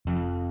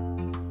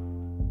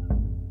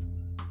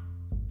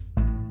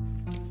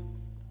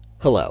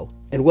Hello,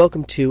 and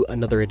welcome to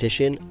another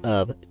edition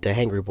of the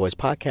Hangry Boyz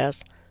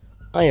podcast.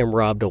 I am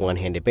Rob, the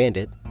One-Handed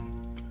Bandit.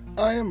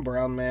 I am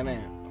Brown Man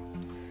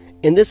Ant.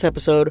 In this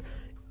episode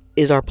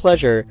is our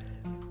pleasure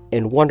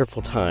and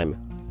wonderful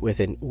time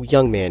with a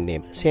young man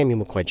named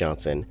Samuel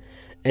McCoy-Johnson,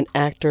 an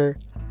actor,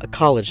 a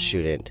college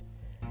student,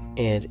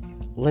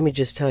 and let me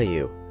just tell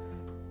you,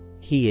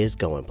 he is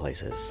going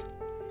places.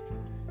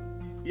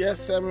 Yes,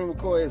 Samuel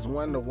McCoy is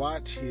one to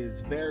watch. He is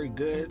very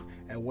good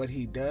at what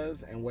he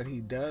does, and what he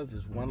does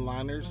is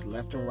one-liners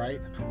left and right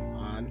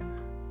on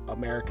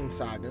American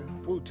Saga,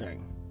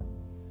 Wu-Tang.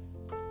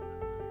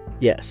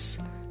 Yes,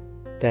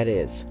 that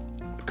is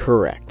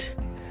correct.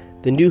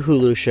 The new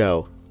Hulu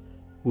show,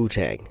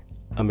 Wu-Tang,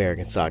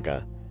 American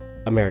Saga,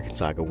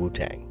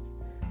 Wu-Tang.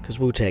 Because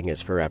Wu-Tang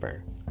is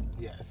forever.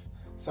 Yes.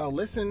 So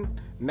listen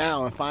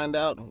now and find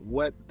out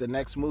what the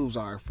next moves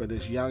are for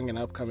this young and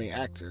upcoming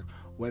actor,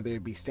 whether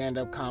it be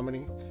stand-up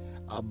comedy,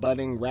 a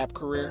budding rap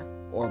career,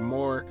 or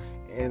more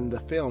in the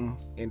film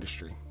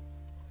industry.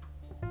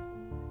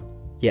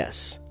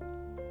 Yes.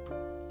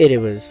 It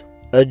was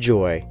a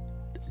joy,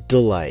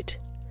 delight,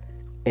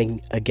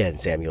 and again,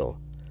 Samuel,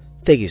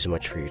 thank you so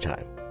much for your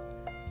time.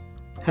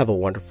 Have a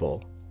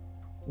wonderful,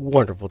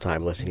 wonderful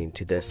time listening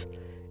to this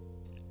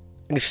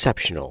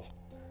exceptional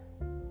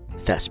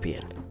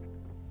thespian.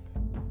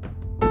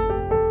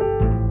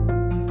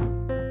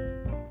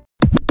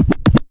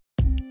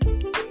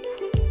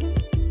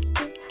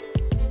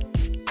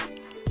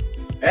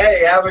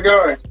 Hey, how's it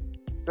going?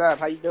 What's up?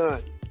 How you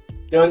doing?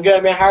 Doing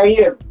good, man. How are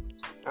you?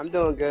 I'm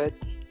doing good.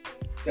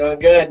 Doing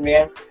good,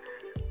 man.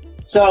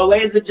 So,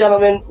 ladies and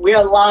gentlemen, we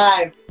are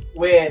live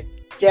with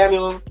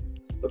Samuel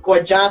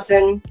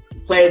McCoy-Johnson, who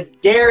plays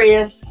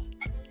Darius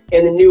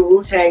in the new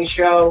Wu-Tang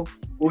show,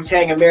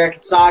 Wu-Tang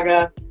American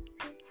Saga.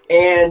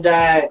 And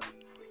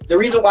the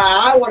reason why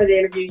I wanted to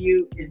interview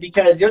you is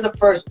because you're the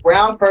first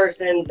brown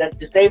person that's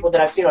disabled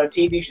that I've seen on a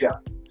TV show.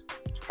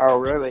 Oh,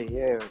 really?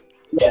 Yeah.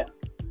 Yeah.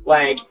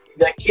 Like,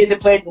 the kid that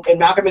played in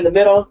Malcolm in the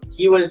Middle,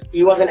 he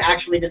wasn't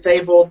actually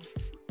disabled.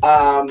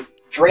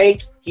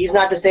 Drake, he's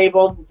not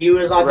disabled. He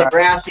was on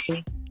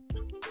Degrassi.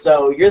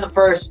 So you're the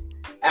first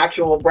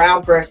actual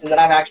brown person that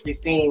I've actually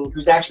seen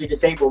who's actually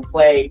disabled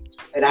play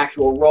an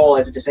actual role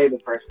as a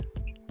disabled person.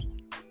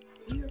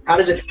 How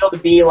does it feel to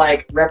be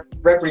like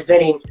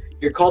representing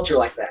your culture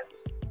like that?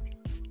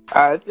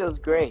 It feels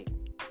great.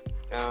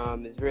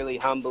 It's really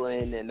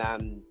humbling, and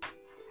I'm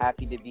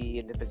happy to be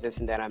in the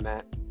position that I'm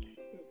at.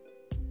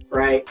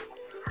 Right.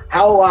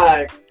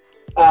 How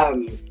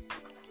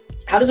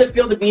does it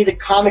feel to be the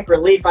comic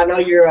relief? I know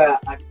you're a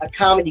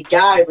comedy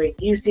guy,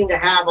 but you seem to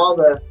have all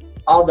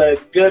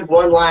the good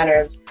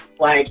one-liners.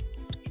 Like,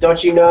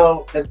 don't you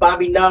know? Does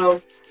Bobby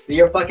know that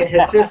you're fucking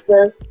his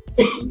sister?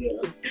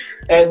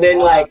 And then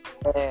like,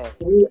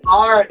 we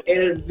are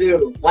in a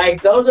zoo.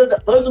 Like those are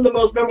the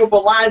most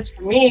memorable lines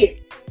for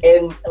me.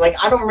 And like,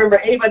 I don't remember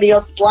anybody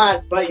else's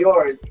lines but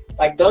yours.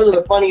 Like, those are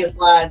the funniest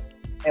lines.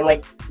 And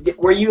like, did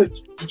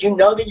you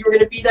know that you were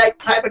going to be that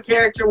type of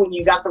character when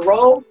you got the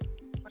role?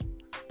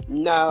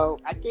 No,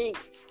 I didn't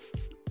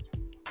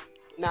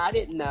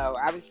know.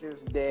 I was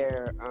just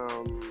there.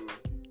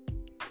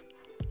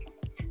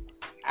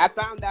 I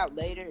found out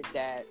later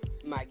that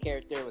my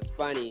character was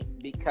funny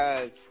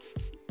because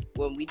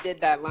when we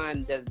did that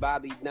line, does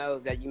Bobby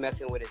knows that you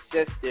messing with his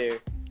sister?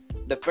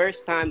 The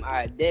first time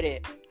I did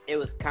it, it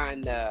was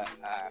kind of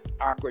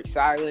awkward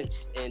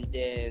silence, and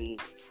then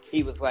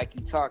he was like,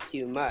 "You talk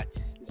too much."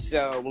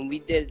 So when we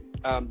did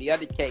the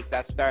other takes,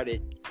 I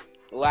started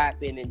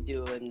laughing and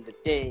doing the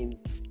thing,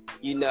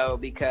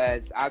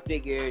 because I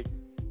figured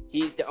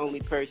he's the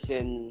only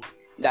person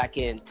that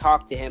can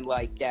talk to him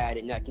like that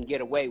and that can get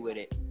away with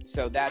it.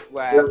 So that's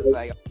why I was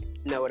like,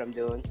 I know what I'm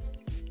doing.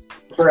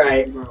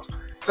 Right.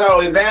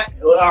 So is that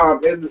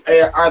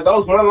are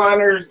those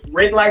one-liners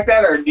written like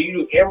that, or do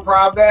you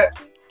improv that?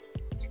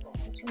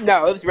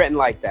 No, it was written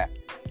like that.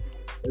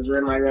 It's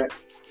written like that.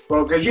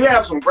 Well, because you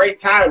have some great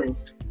timing.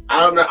 I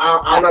don't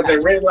know if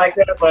they're written like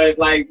that, but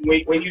like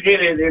when you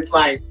hit it, it's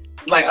like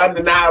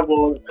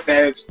undeniable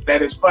that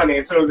it's funny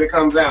as soon as it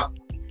comes out.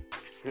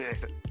 Yeah,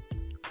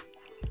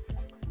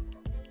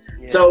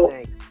 So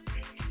thanks.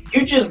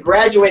 you just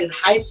graduated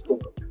high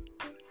school,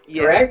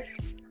 correct?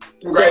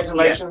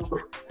 Congratulations. So,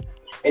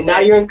 and now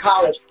you're in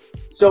college.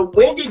 So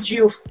when did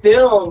you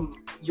film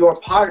your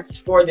parts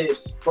for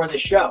the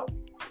show?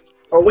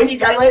 Or when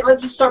did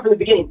let's just start from the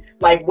beginning.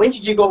 Like, when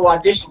did you go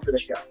audition for the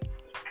show?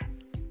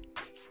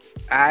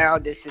 I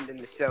auditioned in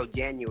the show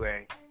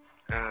January,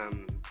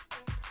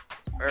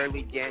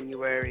 early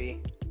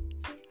January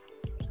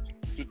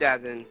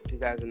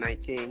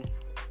 2019.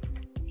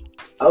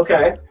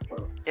 Okay.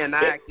 And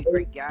I actually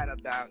forgot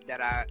about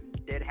that. I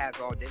did have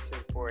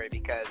auditioned for it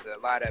because a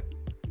lot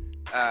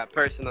of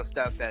personal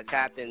stuff has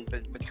happened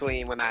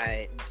between when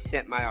I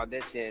sent my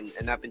audition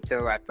and up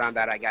until I found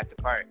out I got the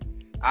part.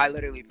 I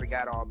literally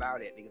forgot all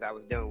about it because I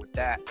was dealing with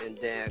that. And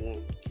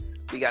then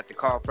we got the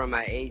call from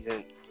my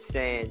agent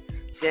saying,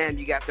 "Sam,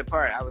 you got the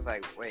part." I was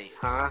like, "Wait,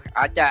 huh?"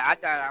 I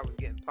thought I was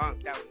getting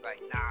punked. I was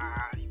like,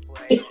 "Nah, you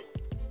playing."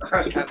 I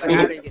was like, "I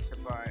didn't get the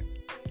part."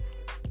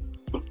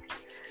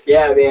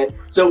 Yeah, man.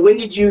 So when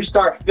did you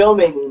start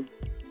filming,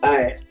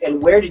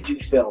 and where did you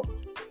film?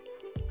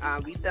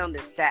 We filmed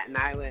in Staten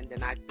Island,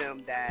 and I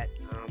filmed that.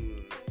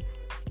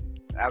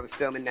 I was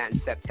filming that in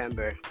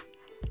September.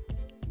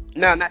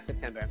 No, not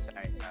September. I'm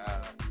sorry.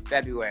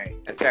 February.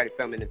 I started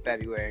filming in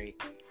February,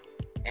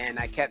 and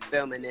I kept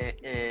filming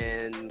it,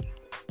 and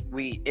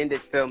we ended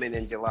filming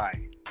in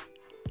July.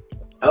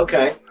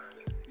 Okay.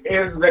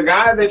 Is the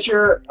guy that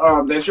you're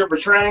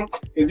portraying,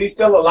 is he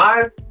still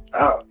alive?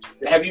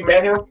 Have you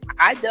met him?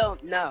 I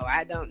don't know.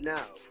 I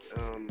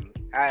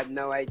have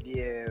no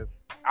idea.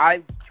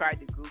 I tried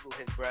to Google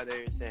his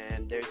brothers,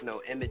 and there's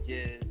no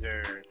images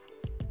or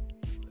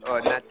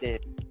nothing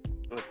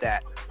with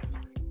that.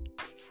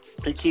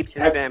 He keeps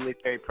his family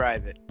very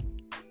private.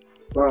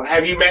 Well,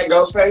 have you met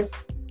Ghostface?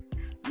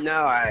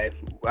 No, I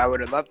would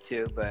have loved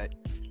to, but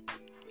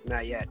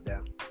not yet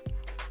though.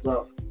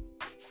 No.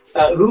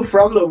 Who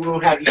from the Wu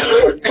have you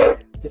worked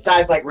with?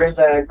 Besides like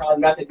RZA and probably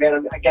Method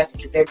Man, I guess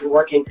because they've been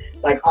working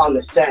like on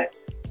the set.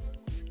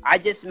 I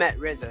just met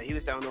RZA. He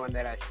was the only one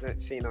that I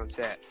seen on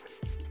set.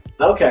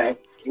 Okay.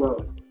 No.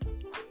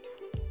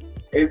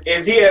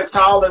 Is he as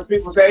tall as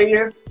people say he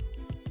is?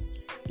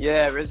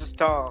 Yeah, RZA's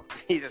tall.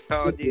 He's a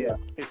tall dude.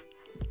 Yeah.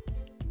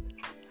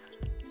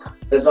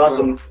 That's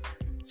awesome.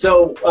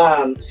 So,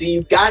 so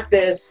you got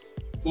this,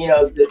 you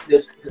know,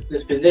 this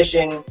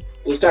position, and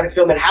you started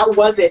filming. How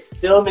was it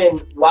filming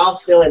while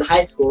still in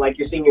high school, like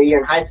your senior year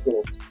in high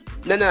school?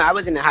 No, I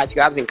wasn't in high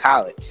school. I was in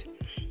college.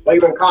 Well,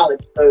 you were in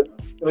college, so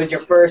it was your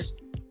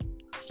first.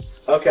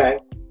 Okay.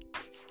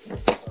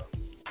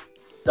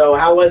 So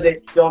how was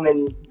it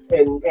filming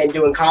and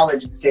doing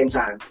college at the same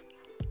time?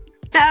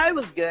 Yeah, it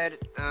was good.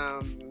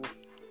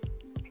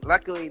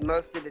 Luckily,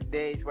 most of the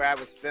days where I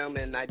was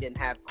filming, I didn't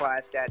have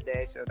class that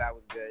day, so that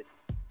was good.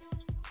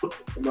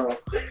 No.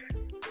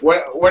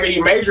 What are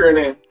you majoring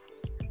in?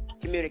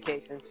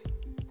 Communications.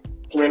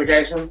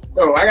 Communications?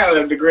 Oh, I got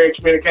a degree in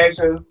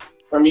communications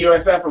from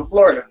USF in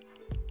Florida.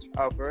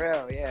 Oh, for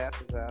real? Yeah,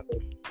 that's what's up.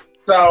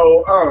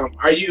 So,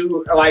 are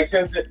you like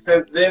since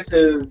this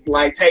is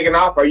like taking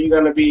off? Are you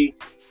gonna be?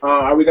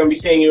 Are we gonna be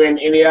seeing you in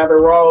any other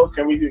roles?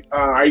 Are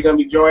you gonna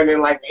be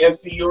joining like the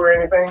MCU or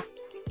anything?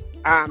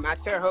 I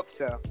sure hope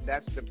so.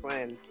 That's the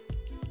plan.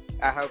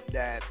 I hope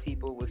that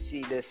people will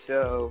see this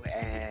show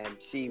and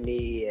see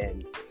me,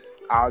 and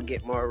I'll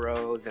get more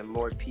roles, and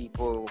more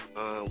people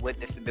with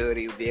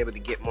disability will be able to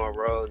get more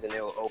roles, and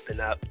it will open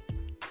up.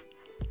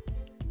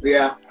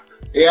 Yeah.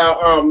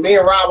 Me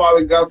and Rob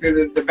always go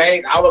through the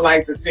debate. I would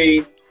like to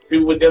see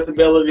people with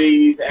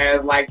disabilities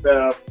as like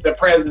the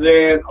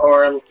president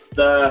or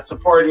the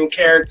supporting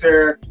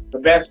character, the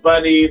best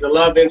buddy, the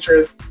love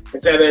interest,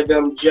 instead of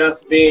them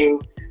just being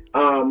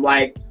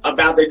like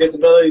about their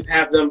disabilities.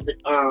 Have them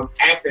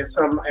act as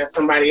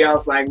somebody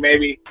else. Like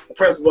maybe the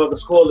principal of the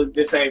school is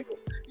disabled,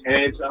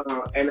 and it's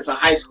a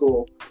high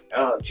school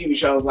TV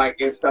shows like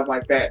and stuff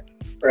like that.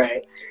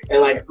 Right.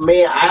 And like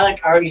me, I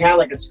like already have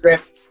like a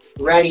script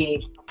ready,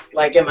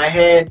 like in my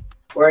head,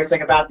 where it's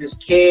like about this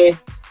kid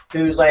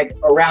who's like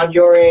around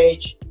your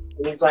age,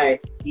 and he's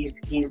like he's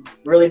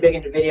really big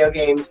into video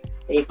games, and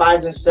he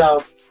finds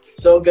himself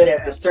so good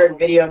at a certain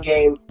video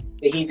game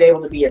that he's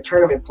able to be a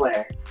tournament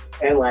player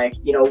and like,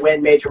 you know,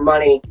 win major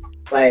money.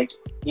 Like,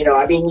 you know,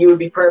 I mean, you would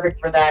be perfect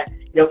for that.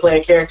 You know, play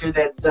a character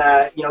that's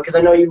you know, because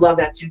I know you love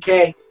that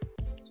 2K.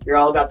 You're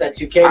all about that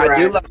 2K. I right?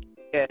 do love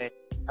 2K.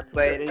 I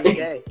play it any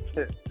day.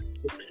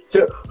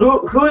 So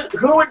who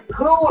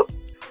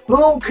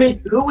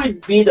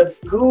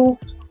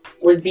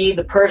would be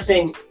the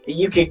person that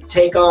you could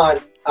take on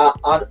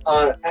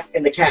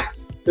in the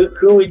cast? Who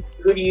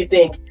do you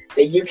think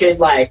that you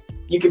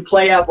could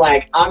play up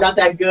like I'm not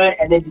that good,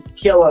 and then just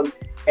kill him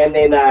and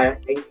then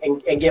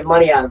and get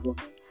money out of him?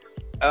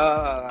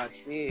 Oh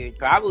shoot,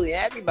 probably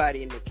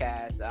everybody in the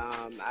cast.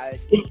 I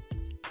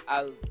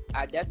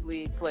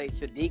definitely play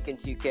Sadiq in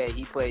 2K.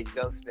 He plays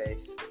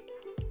Ghostface.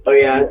 Oh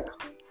yeah.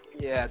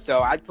 Yeah, so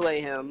I'd play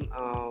him.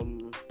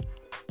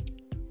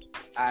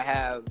 I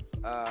have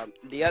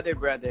the other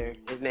brother.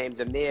 His name's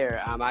Amir.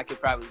 I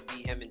could probably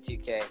beat him in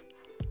 2K.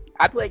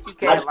 I play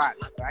 2K a lot,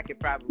 so I could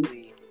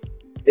probably.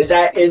 Is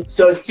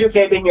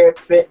 2K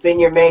been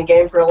your main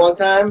game for a long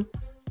time?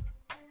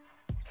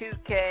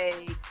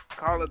 2K,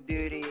 Call of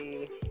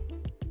Duty,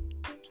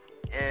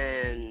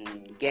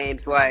 and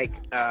games like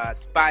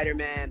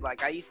Spider-Man.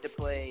 Like I used to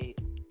play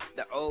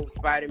the old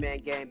Spider-Man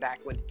game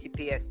back when the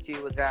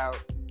PS2 was out.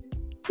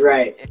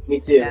 Right, me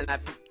too.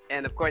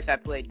 And of course, I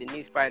played the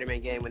new Spider-Man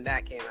game when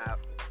that came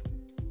out.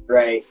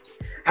 Right.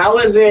 How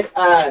is it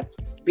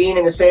being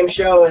in the same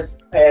show as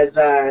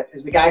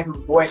the guy who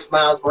voiced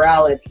Miles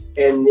Morales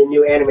in the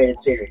new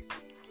animated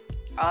series?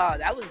 Oh,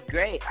 that was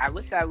great. I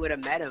wish I would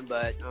have met him,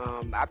 but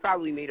I'll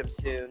probably meet him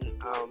soon.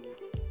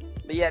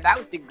 But yeah, that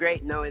was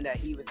great knowing that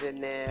he was in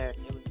there.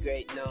 It was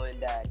great knowing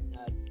that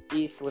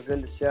East was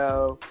in the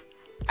show.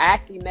 I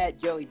actually met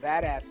Joey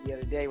Badass the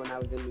other day when I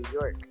was in New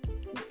York.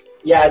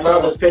 Yeah, I saw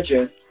those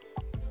pictures.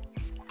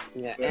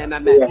 Yeah, and I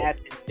met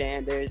Ashton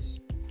Sanders.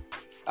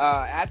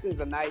 Ashton's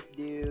a nice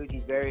dude.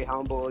 He's very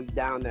humble. He's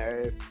down to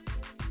earth.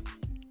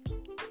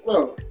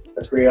 No,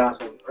 That's pretty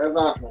awesome. that's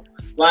awesome.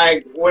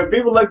 Like when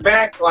people look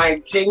back,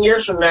 like 10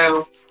 years from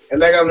now,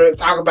 and they're gonna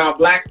talk about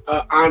black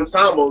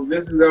ensembles,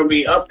 this is gonna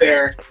be up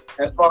there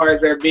as far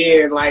as there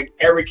being like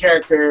every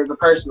character is a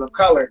person of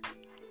color.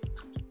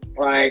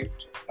 Like,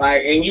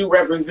 and you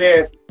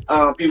represent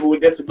people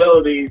with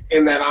disabilities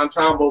in that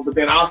ensemble, but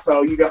then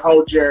also you can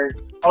hold your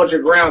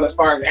ground as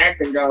far as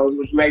acting goes,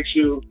 which makes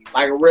you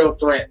like a real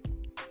threat.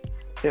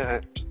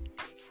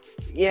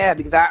 Yeah,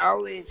 because I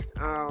always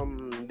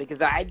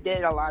because I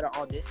did a lot of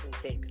audition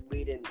tapes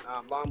leading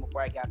long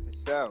before I got the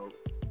show.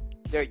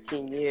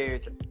 13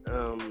 years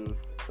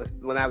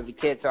when I was a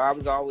kid, so I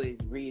was always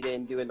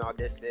reading, doing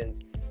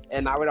auditions,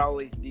 and I would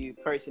always do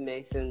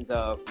impersonations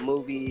of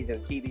movies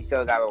and TV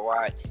shows I would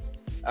watch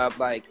of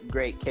like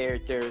great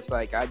characters.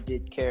 Like I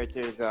did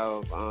characters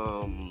of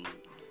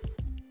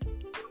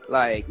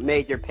like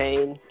Major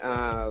Payne,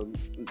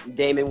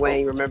 Damon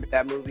Wayne. Remember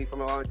that movie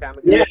from a long time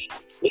ago?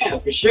 Yeah,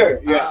 for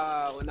sure.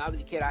 Yeah. When I was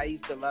a kid, I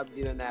used to love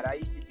doing that. I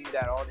used to do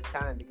that all the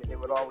time because it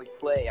would always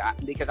play.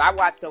 Because I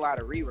watched a lot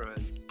of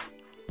reruns.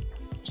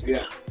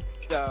 Yeah.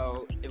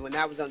 So when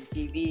that was on the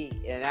TV,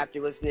 and after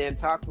listening to him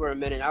talk for a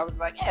minute, I was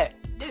like, "Yeah,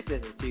 this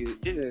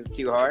isn't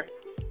too hard."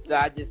 So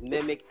I just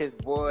mimicked his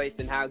voice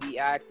and how he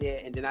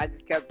acted, and then I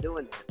just kept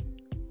doing that.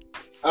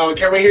 Oh,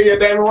 can we hear your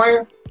Damon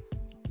Wayans?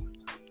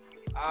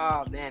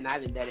 Oh man, I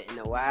haven't done it in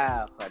a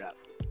while. Hold up.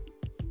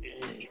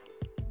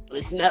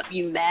 Listen up,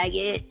 you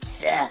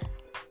maggots.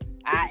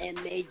 I am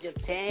Major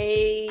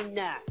Payne.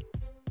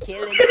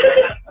 Killing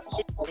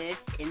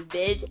business and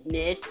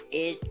business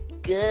is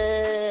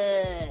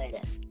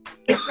good.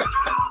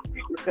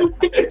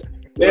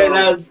 Man,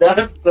 that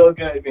was so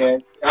good,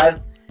 man. I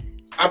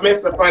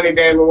miss the funny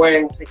Damon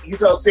Wayans. He's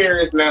so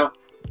serious now.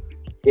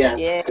 Yeah,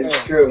 Yeah.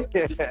 it's true.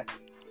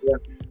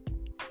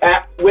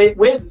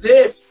 With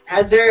this,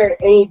 has there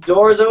any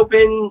doors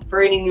open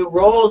for any new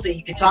roles that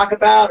you can talk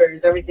about, or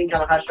is everything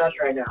kind of hush hush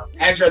right now?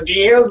 As your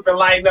DM's been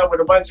lighting up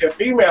with a bunch of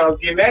females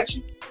getting at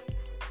you.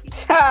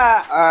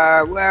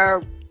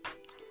 Well,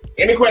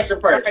 Any question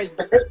first? as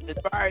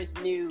far as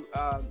new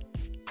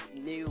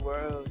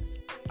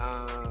worlds,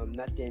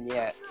 nothing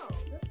yet.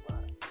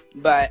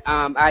 But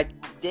I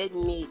did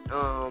meet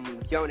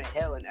Jonah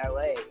Hill in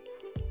LA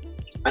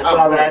I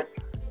saw that.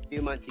 a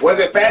few months ago. Was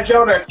it Fat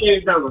Jonah or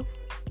Skinny Jonah?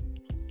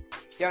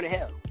 Jonah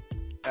Hill?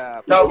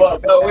 No,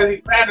 was he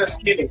fat or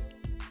skinny?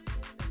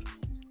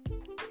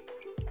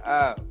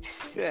 Oh,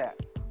 shit.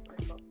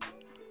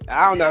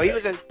 I don't know. He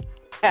was in.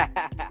 I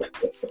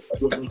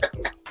think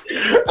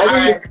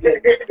it's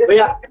good. But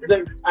yeah,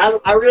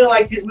 I really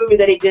liked his movie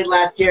that he did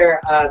last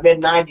year,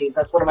 mid-90s.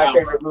 That's one of my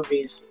favorite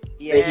movies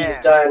that he's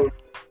done.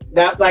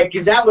 That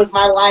because that was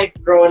my life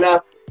growing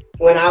up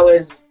when I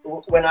was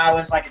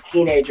like a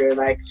teenager,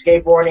 like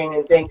skateboarding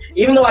and things.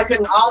 Even though I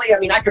couldn't ollie, I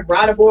mean, I could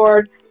ride a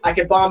board, I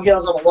could bomb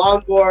hills on a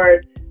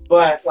longboard,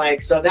 but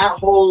like so that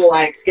whole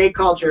like skate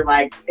culture,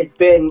 like I've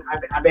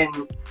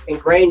been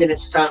ingrained in it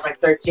since I was like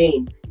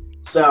 13.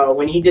 So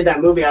when he did that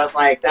movie, I was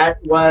like,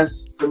 that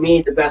was for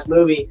me the best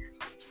movie.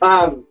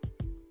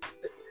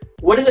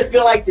 What does it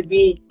feel like to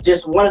be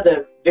just one of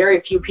the very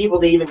few people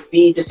to even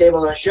be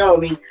disabled on a show? I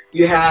mean,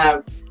 you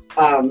have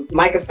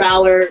Micah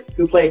Fowler,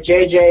 who played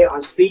JJ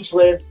on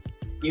Speechless.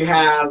 You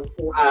have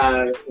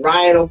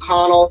Ryan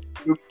O'Connell,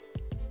 who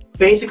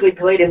basically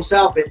played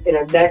himself in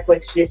a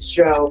Netflix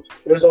show.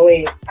 It was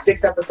only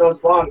 6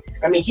 episodes long.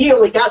 I mean, he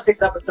only got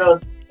 6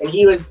 episodes, and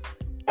he was,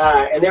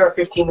 and they were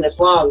 15 minutes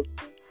long.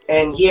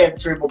 And he had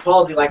cerebral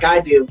palsy like I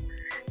do.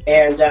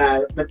 And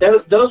but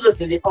those are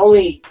the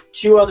only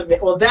 2 other,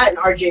 well, that and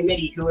RJ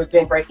Mitty, who was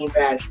in Breaking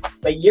Bad.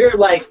 But you're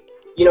like,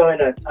 you know,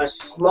 in a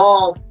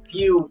small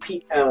few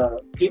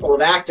people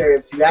of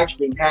actors who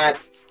actually had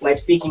like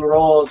speaking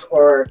roles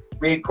or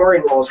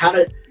recurring roles. How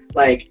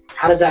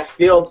does that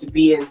feel to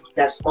be in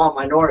that small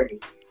minority?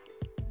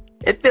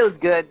 It feels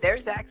good.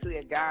 There's actually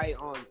a guy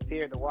on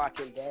Fear the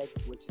Walking Dead,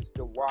 which is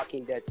the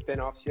Walking Dead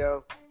spinoff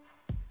show.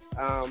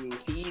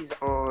 He's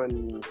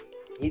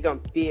on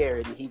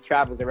Fear, and he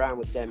travels around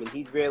with them, and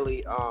he's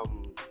really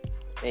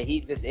and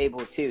he's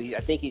disabled too.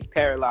 I think he's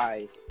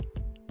paralyzed.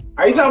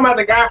 Are you talking about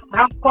the guy from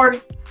House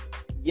Party?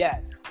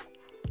 Yes.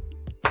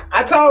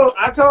 I told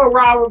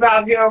Rob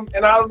about him,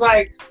 and I was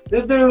like,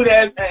 this dude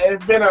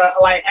has been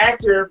a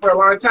actor for a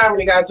long time, and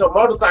he got into a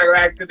motorcycle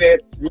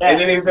accident, and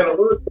then he's in a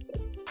movie.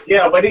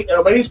 Yeah, but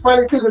he's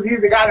funny too because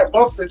he's the guy that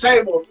bumps the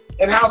table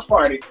in House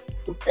Party.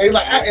 And he's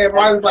like, and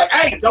Ronnie's like,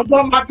 "Hey, don't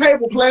bump my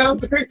table, player."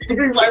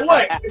 He's like,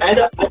 "What?"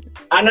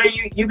 I know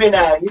you've been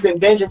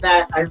binging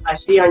that. I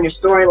see on your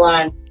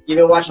storyline. You've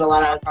been watching a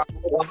lot of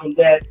Walking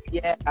Dead.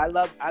 Yeah, I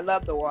love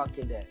The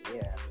Walking Dead.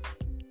 Yeah.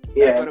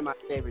 Yeah. That's one of my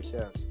favorite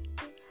shows.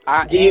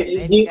 Do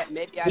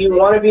you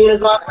want to be in a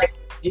zombie? Like,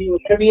 do you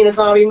want to be in a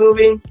zombie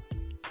movie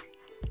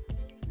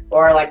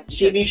or like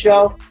TV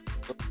show?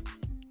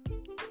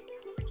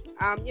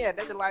 Yeah,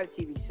 there's a lot of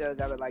TV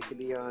shows I would like to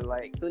be on.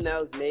 Like, who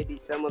knows? Maybe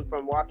someone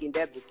from Walking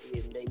Dead will see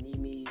it and they need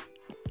me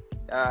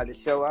to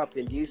show up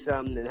and do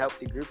something and help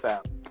the group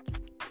out.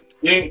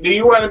 Do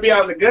you want to be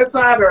on the good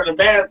side or the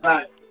bad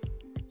side?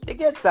 The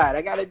good side.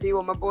 I got to deal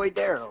with my boy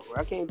Daryl.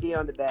 I can't be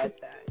on the bad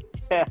side.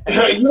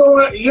 You don't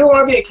want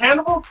to be a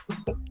cannibal?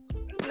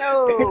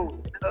 No.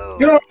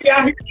 You don't want to be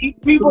out here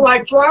eating people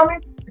like Slimy?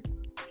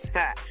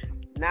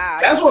 Nah.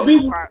 That's what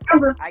people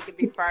remember. I can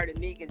be part of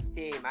Negan's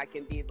team. I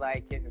can be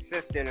like his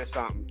assistant or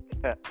something.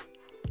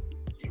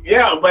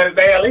 Yeah, but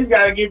they at least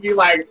got to give you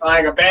like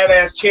a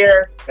badass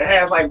chair that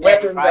has like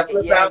weapons that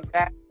flip out.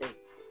 Exactly.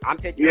 I'm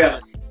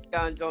picturing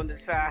guns on the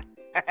side.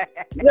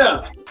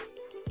 Yeah.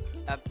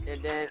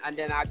 And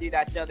then I'll do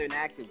that southern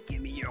accent.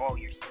 Give me all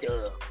your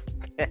stuff.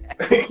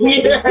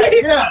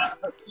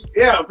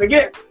 yeah.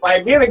 Forget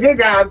like being a good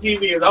guy on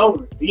TV is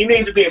over. You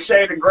need to be a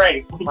shade of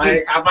gray.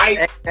 Like I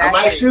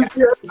might shoot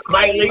you. I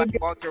might leave you.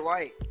 Walter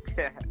White.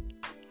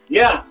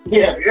 Yeah.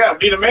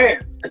 Be the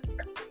man.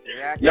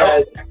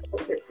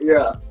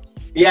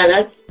 Yeah.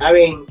 That's. I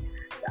mean,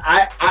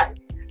 I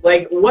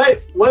like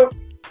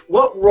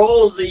what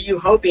roles are you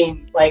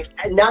hoping? Like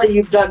now that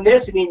you've done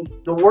this, I mean,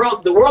 the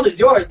world is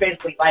yours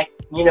basically. Like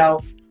you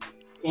know,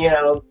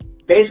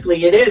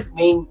 basically it is. I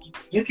mean,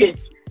 you could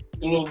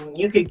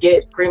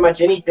get pretty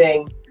much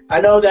anything. I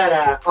know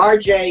that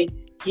RJ,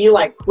 he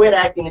like quit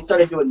acting and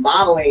started doing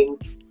modeling,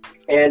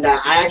 and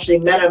I actually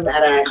met him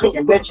at a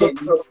convention.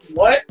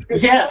 What?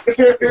 Yeah.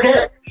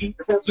 He's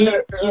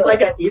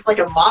like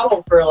a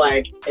model for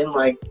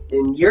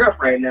in Europe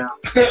right now.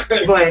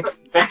 Like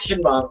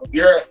fashion model.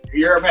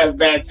 Europe has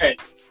bad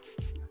taste.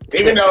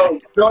 Even though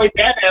Joey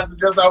Badass is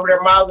just over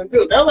there modeling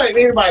too. They'll let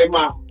anybody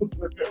model.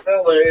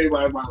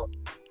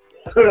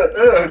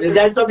 Is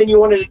that something you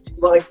wanted to do?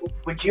 Like,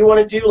 would you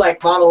want to do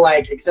like model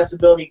like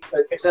accessible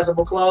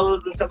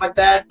clothes and stuff like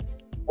that,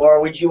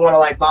 or would you want to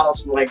like model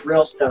some like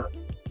real stuff?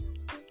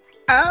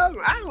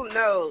 I don't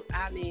know.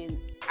 I mean,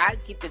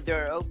 I'd keep the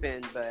door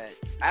open, but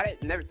I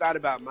never thought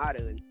about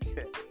modeling.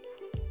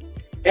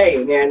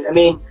 Hey, man. I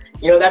mean,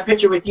 that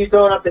picture with you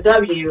throwing up the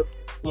W.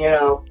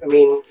 I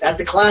mean, that's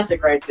a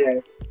classic right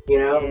there.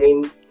 I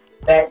mean,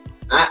 that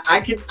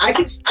I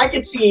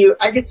could see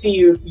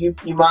you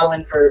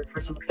modeling for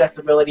some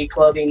accessibility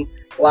clothing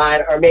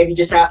line, or maybe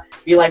just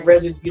be like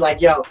RZA, be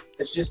like, yo,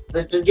 let's just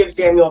give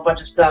Samuel a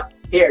bunch of stuff.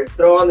 Here,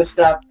 throw on the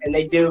stuff, and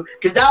they do,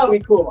 because that would be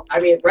cool. I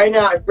mean, right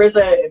now, if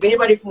if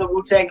anybody from the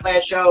Wu-Tang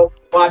Clan show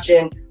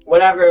watching,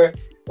 whatever,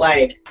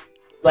 do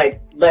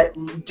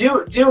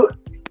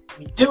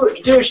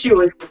a shoot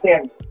with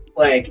Samuel.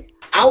 Like,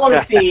 I want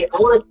to see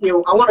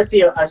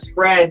a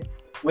spread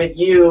with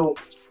you,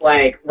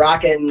 like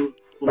rocking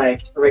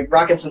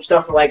some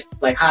stuff for like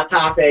Hot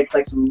Topic,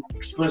 like some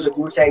exclusive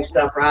Wu-Tang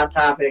stuff for Hot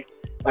Topic.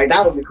 Like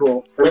that would be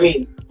cool for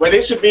me. But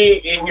it should be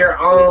in your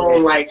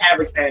own like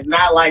habitat,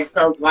 not like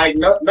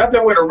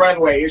nothing with a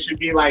runway. It should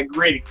be like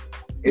gritty.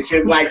 It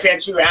should like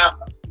catch you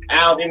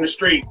out in the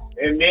streets,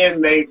 and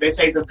then they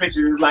take some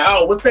pictures. It's like,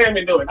 oh, what's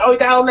Sammy doing? Oh, he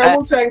got on that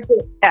Wu-Tang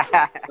thing.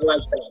 I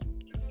like that.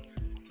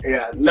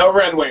 Yeah, no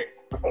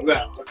runways.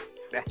 No.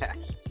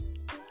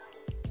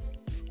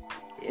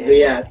 So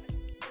yeah.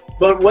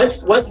 But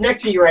what's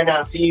next for you right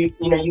now? So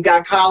you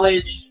got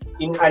college.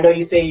 I know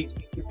you say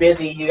you're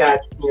busy. You got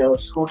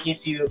school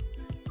keeps you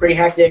pretty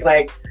hectic.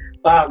 Like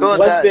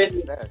what's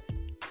been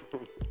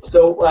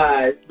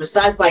so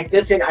besides like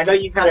this? And I know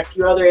you've had a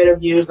few other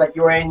interviews. Like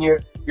you were in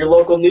your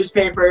local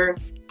newspaper.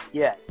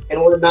 Yes.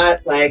 And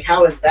whatnot. Like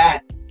how is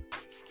that?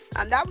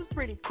 That was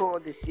pretty cool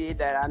to see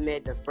that I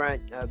made the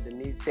front of the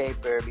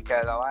newspaper,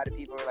 because a lot of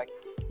people were like,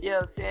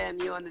 "Yo, Sam,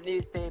 you on the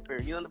newspaper?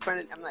 You on the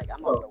front?" I'm like,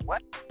 "I'm on the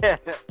what?"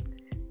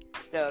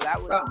 So that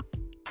was.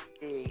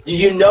 Did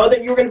you know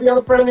that you were going to be on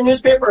the front of the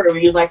newspaper, or were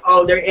you like,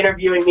 "Oh, they're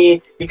interviewing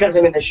me because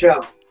I'm in the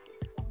show"?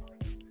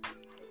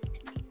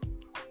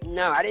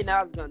 No, I didn't know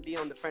I was going to be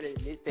on the front of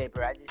the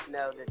newspaper. I just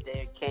know that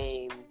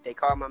they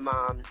called my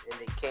mom, and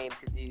they came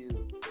to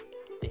do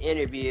the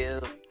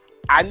interview.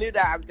 I knew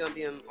that I was going to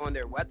be on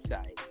their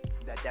website,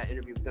 that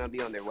interview was going to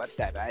be on their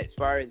website. But as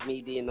far as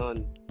me being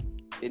on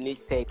the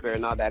newspaper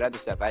and all that other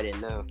stuff, I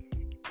didn't know.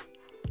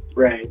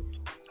 Right.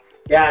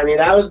 Yeah, I mean,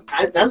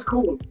 that's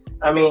cool.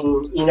 I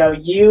mean,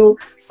 you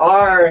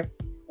are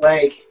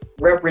like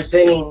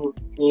representing,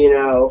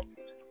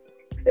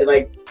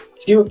 like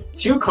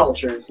two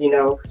cultures,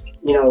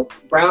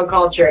 brown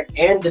culture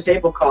and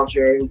disabled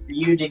culture, and for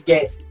you to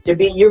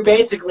be, you're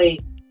basically,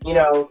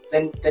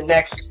 the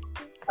next,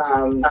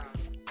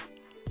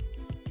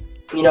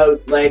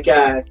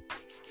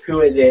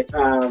 who is it?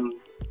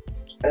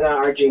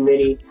 Not RJ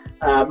Mitty.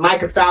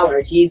 Micah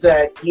Fowler. He's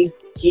a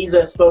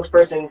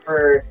spokesperson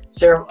for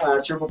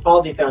Cerebral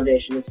Palsy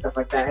Foundation and stuff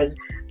like that.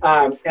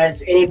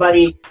 Has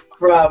anybody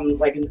from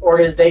like an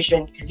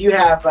organization? Because you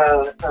have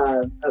a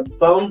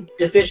bone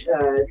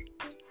deficient.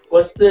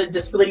 What's the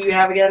disability you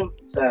have again?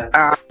 It's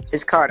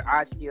called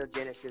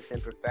osteogenesis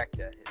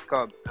imperfecta. It's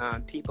called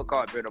people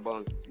call it brittle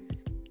bone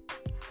disease.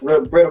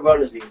 Brittle bone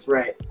disease,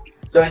 right?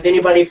 So has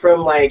anybody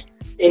from like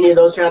any of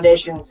those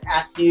foundations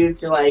asked you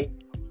to like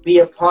be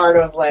a part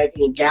of like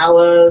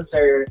galas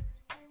or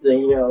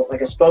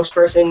like a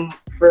spokesperson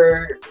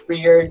for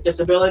your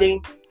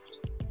disability?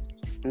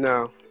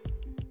 No,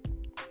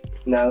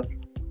 not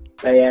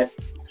yet.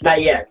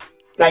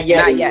 Not yet.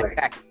 Not yet. Anyway.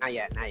 Exactly. Not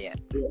yet. Not yet.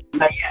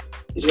 Not yet.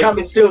 It's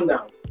coming soon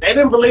though. They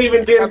didn't believe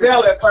in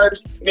Denzel at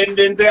first. Then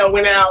Denzel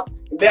went out,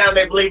 and now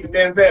they believe in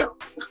Denzel.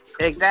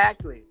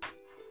 Exactly.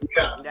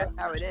 Yeah. That's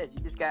how it is. You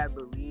just gotta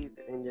believe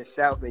in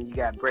yourself, and you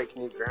gotta break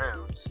new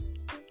grounds.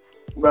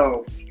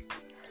 Bro.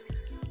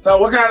 So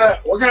what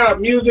kind of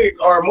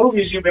music or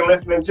movies you've been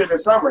listening to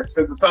this summer,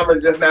 since the summer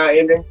is just now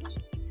ending?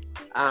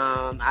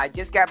 I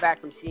just got back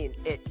from seeing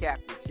It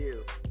Chapter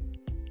 2.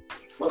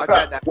 What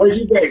did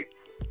you think?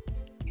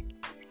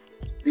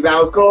 You thought it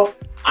was cool?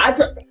 I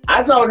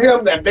told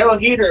him that Bill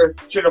Hader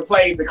should have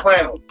played the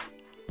clown.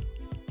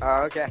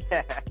 Oh, okay.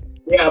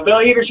 Yeah, Bill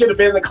Hader should have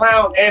been the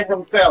clown and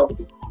himself.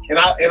 And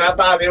I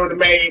thought it would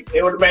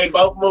have made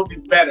both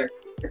movies better.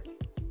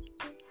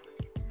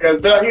 Because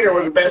Bill Hader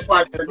was the best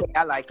part of the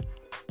I like it.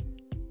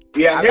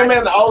 Yeah, I him like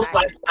and the it. Old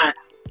Spice guy.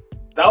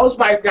 The Old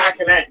Spice guy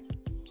connects.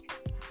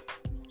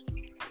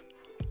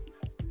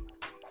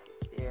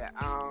 Yeah.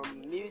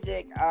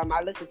 Music.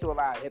 I listen to a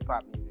lot of hip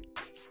hop music.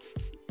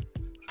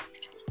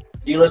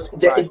 Do you listen?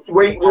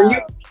 Right.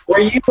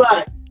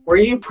 Were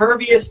you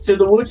pervious to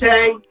the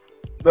Wu-Tang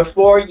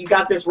before you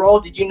got this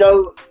role? Did you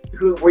know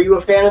were you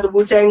a fan of the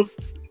Wu-Tang?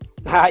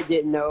 I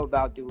didn't know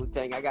about the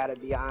Wu-Tang. I gotta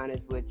be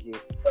honest with you.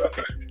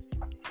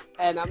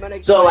 And I'm gonna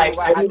explain So, like,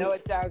 why. I know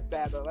it sounds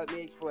bad, but let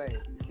me explain.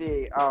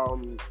 See,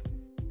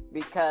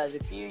 because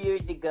a few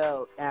years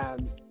ago,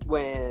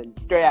 when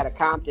Straight Outta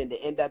Compton, the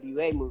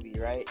NWA movie,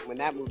 right? When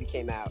that movie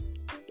came out,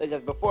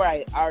 because before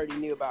I already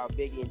knew about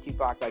Biggie and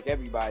Tupac like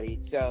everybody.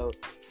 So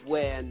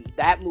when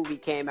that movie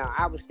came out,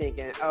 I was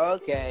thinking, oh,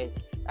 okay.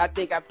 I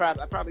think I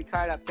probably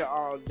caught up to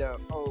all the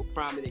old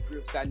prominent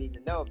groups I need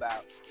to know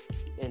about.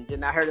 And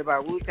then I heard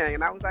about Wu-Tang,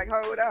 and I was like,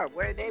 hold up,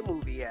 where they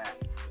movie at?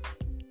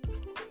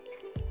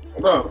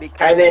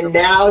 And then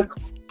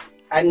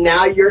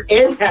now you're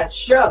in that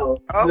show.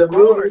 Of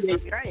course,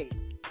 movie, great.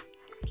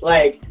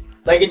 like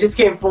it just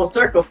came full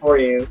circle for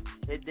you.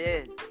 It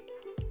did.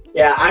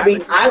 Yeah, I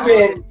mean, I've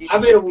been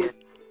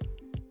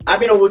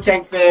a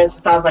Wu-Tang fan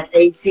since I was like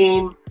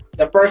 18.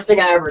 The first thing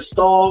I ever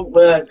stole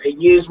was a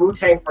used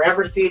Wu-Tang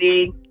Forever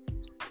CD.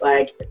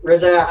 Like,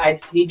 RZA, I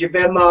just need your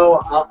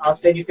Venmo. I'll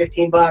send you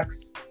 $15.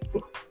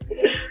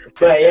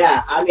 But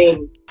yeah, I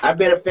mean, I've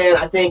been a fan.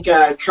 I think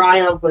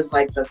Triumph was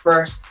like the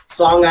first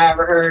song I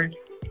ever heard,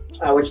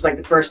 which is like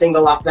the first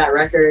single off that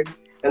record.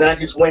 And then I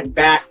just went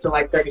back to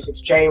like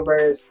 36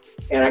 Chambers,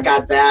 and I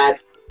got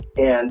that.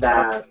 And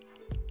That's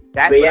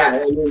but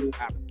yeah, I mean,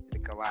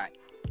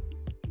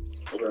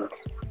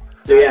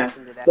 so yeah.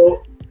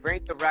 So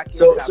bring the record.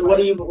 So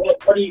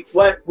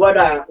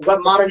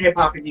what modern hip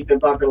hop have you been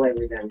bumping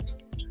lately then?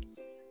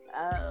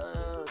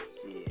 Oh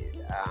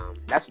shit.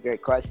 That's a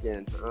great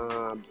question.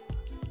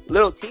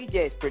 Little TJ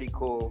is pretty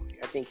cool.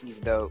 I think he's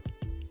dope.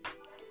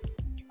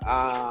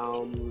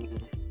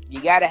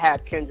 You gotta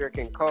have Kendrick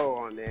and Cole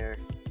on there.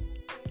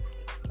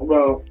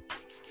 Well,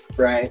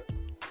 right.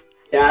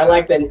 Yeah, I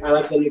like the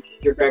new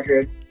Kendrick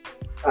record.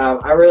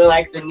 I really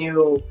like the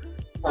new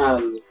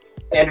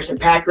Anderson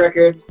 .Paak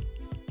record.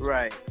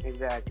 Right,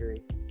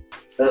 exactly.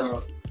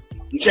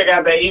 You check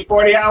out that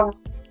E40 album?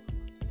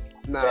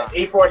 No.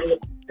 The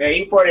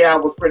E40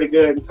 album was pretty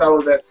good, and so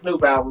was that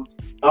Snoop album.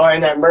 Oh,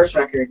 and that Merce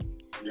record.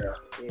 Yeah.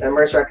 That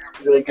Merce record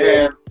was really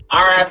good. And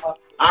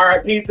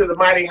R.I.P. to the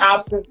mighty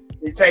Hobson.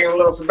 He's taking a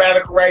little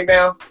sabbatical right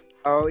now.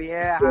 Oh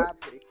yeah,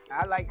 Hobson.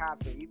 I like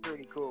Hobson. He's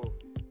pretty cool.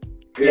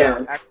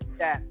 Yeah. I think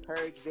that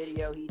Purge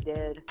video he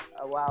did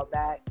a while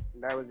back.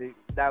 That was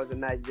a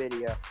nice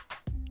video.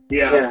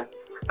 Yeah.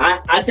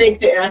 I think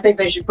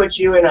they should put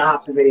you in a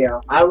Hobson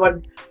video.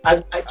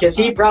 Because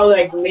he'd probably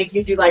like make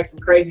you do like some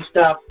crazy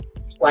stuff,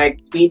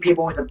 like beat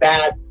people with a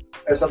bat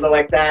or something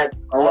like that,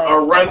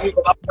 or run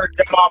people over,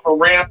 jump off a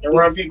ramp and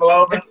run people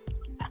over.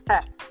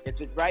 If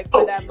it's right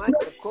for that money,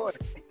 of course.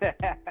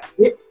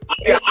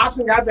 Yeah,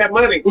 Hobson got that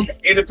money.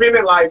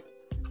 Independent life.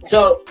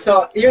 So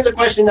here's a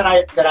question that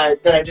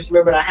I just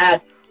remembered I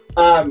had.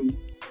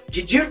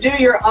 Did you do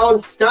your own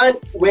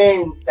stunt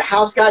when the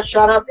house got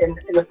shot up in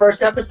the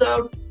first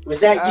episode?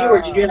 Was that you,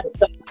 or did you have a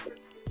stunt?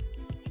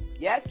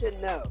 Yes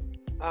and no.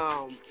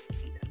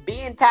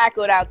 Being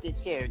tackled out the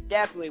chair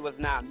definitely was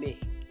not me.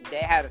 They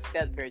had a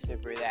stunt person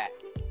for that.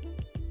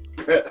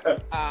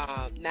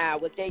 Now,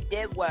 what they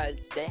did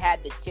was they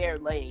had the chair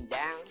laying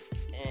down,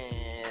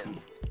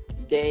 and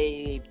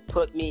they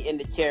put me in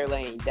the chair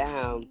laying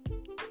down,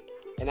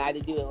 and I had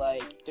to do it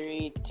like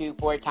 3 to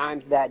 4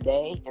 times that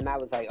day, and I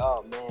was like,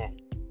 oh man.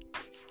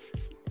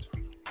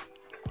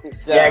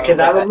 So, yeah, because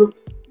I remember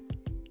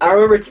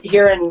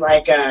hearing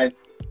like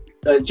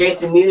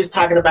Jason Mewes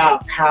talking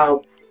about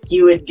how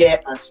he would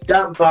get a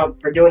stunt bump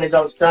for doing his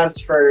own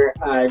stunts for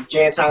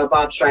Jay and Silent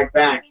Bob Strike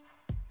Back.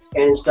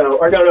 And so,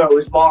 or no, it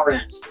was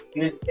Mallrats. He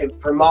was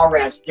for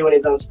Mallrats doing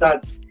his own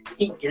stunts.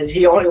 Because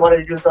he only wanted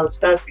to do his own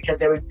stunts because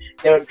they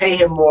would pay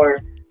him more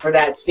for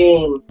that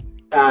scene.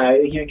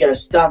 He would get a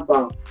stunt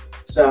bump.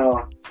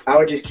 So I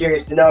was just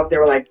curious to know if they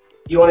were like,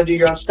 "Do you want to do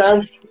your own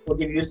stunts? We'll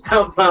give you a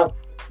stunt bump."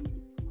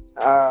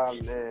 Oh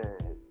man.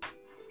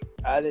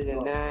 Other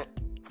than that,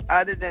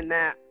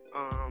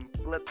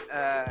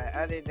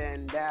 other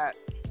than that,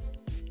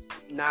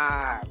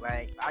 nah.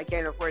 Like I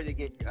can't afford to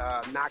get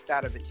knocked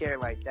out of a chair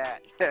like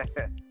that.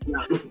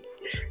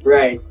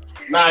 Right.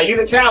 Nah, you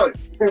the talent.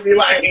 It's gonna be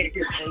like he's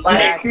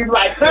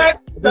like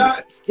cut,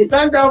 stunt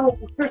double.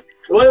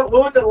 What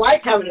was it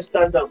like having a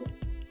stunt double?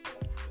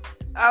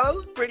 Oh, it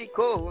was pretty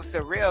cool. It was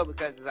surreal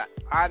because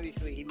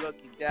obviously he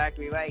looked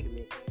exactly like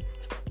me.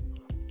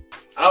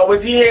 Oh,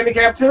 was he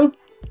handicapped too?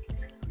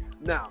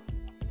 No.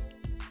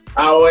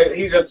 Oh,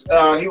 he was just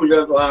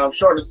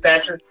short of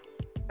stature.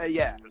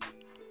 Yeah.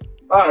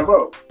 All right,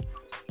 bro.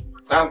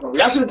 Awesome.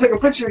 Y'all should have taken a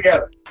picture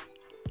together.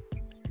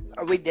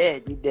 Oh, we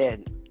did.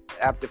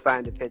 I have to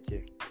find the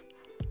picture.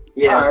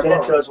 Yeah, right, send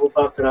it to us. We'll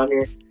post it on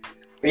here.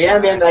 But yeah,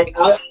 man, like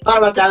I thought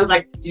about that. I was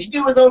like, did you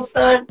do his own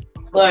stunt?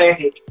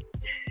 Like,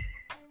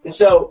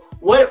 so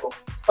what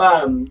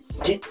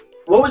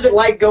was it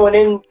like going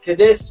into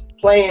this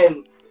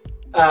playing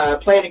a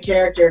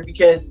character,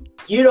 because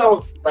you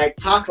don't like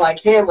talk like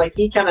him. Like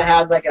he kind of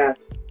has like a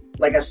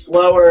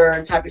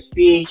slower type of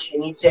speech,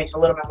 and he takes a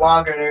little bit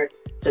longer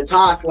to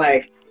talk.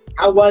 Like,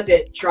 how was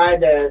it trying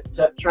to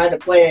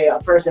play a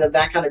person of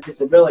that kind of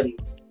disability?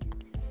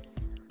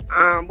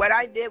 What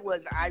I did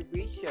was I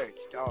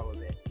researched all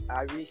of it.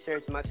 I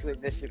researched muscular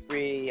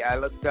dystrophy. I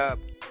looked up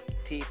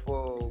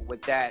people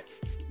with that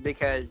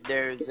because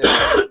there's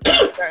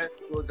certain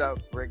rules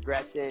of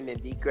regression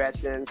and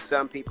degression.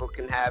 Some people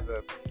can have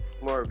a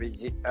more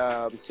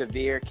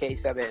severe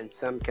case of it, and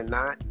some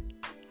cannot.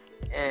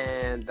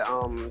 And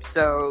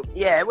so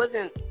yeah, it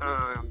wasn't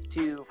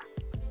too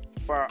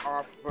far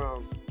off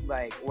from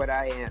like what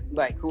I am,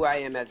 like who I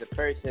am as a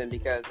person,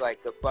 because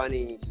like the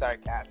funny,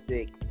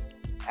 sarcastic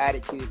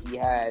attitude he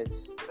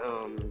has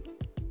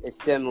is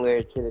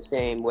similar to the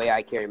same way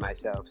I carry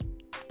myself.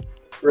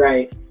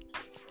 Right.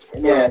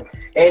 Yeah.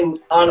 And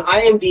on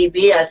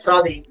IMDb, I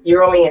saw that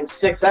you're only in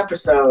 6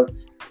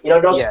 episodes. You know,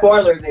 no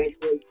spoilers or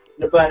anything.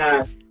 But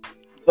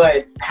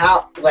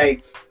how,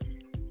 like,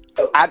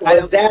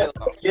 was that?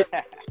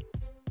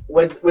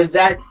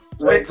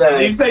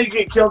 Did you say you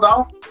get killed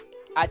off?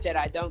 I said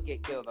I don't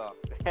get killed off.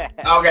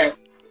 Okay.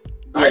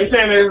 Are you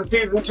saying there's a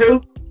season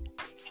 2?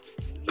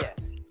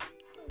 Yes.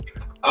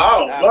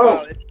 Oh,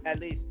 well, at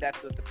least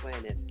that's what the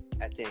plan is,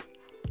 I think.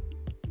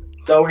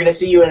 So we're gonna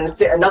see you in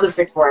another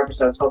 6 more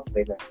episodes,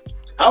 hopefully. Then.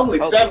 Hopefully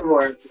 7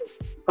 more.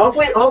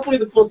 Hopefully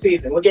the full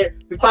season.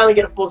 We finally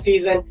get a full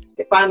season.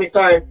 They finally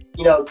start,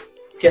 you know,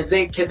 because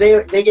they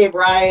gave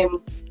Ryan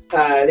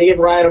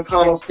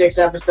O'Connell 6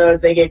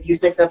 episodes. They gave you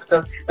 6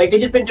 episodes. Like, they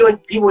just been doing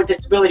people with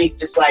disabilities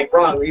just like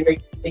wrong.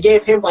 They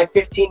gave him like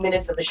 15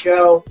 minutes of a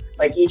show.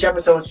 Like each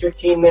episode was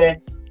 15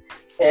 minutes,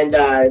 and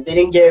they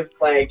didn't give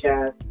like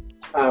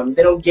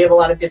they don't give a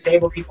lot of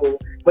disabled people.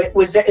 But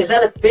is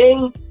that a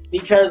thing?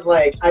 Because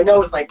like I know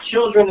with like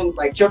children and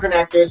like children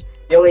actors,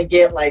 they only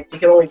get like they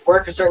can only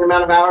work a certain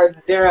amount of hours.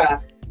 Is there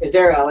a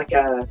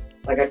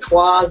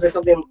clause or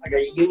something, like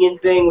a union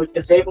thing with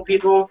disabled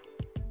people?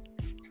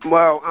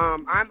 Well,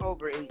 I'm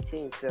over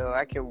 18, so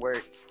I can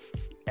work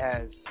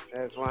as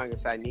long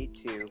as I need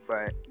to.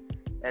 But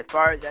as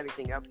far as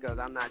everything else goes,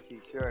 I'm not too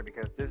sure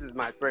because this is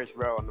my first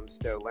role and I'm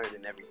still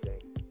learning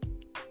everything.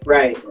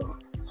 Right.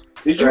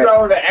 Did you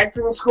go to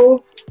acting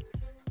school?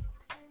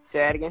 Say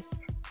that again?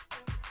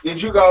 Did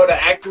you go to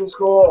acting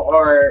school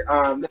or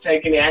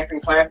take any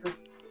acting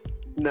classes?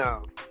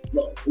 No.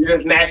 You're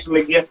just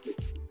naturally gifted.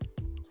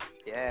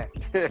 Yeah.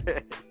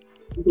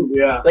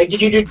 Yeah. Like,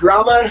 did you do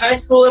drama in high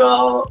school at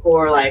all,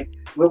 or like,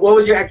 what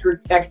was your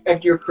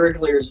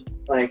extracurriculars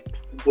like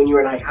when you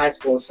were in like high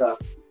school and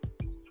stuff?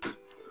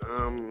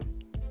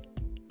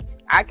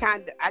 I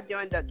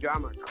joined the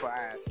drama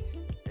class,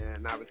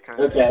 and I was kind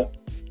of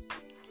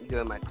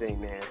doing my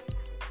thing there.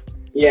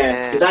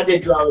 Yeah, because I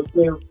did drama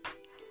too,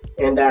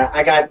 and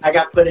I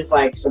got put as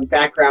like some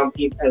background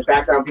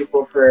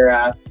people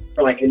for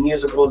like the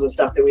musicals and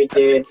stuff that we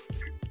did.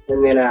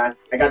 And then I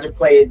got to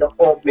play the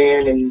old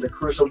man in the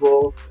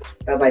Crucible.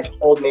 I had like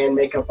old man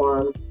makeup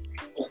on.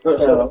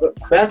 So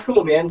that's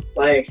cool, man.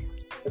 Like,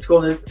 it's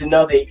cool to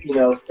know that, you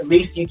know, at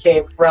least you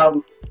came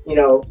from, you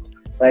know,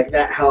 like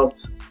that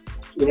helped,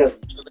 you know,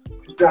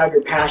 drive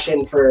your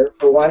passion for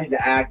wanting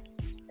to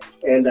act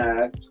and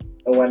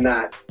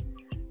whatnot.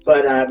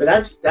 But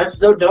that's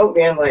so dope,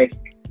 man. Like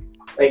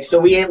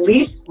so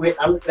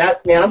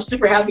I'm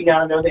super happy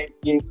now to know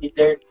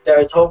that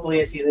there's hopefully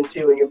a season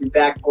 2 and you'll be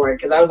back for it.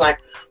 Because I was like,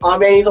 oh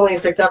man, he's only in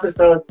 6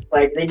 episodes.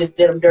 Like, they just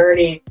did him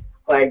dirty.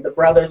 Like, the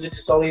brothers are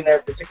just only there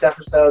for 6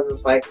 episodes.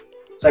 It's like,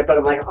 but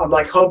I'm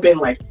like hoping,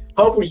 like,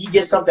 hopefully he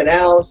gets something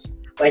else.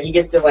 Like, he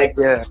gets to like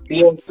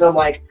be in some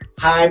like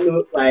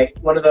like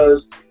one of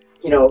those,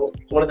 you know,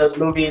 one of those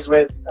movies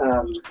with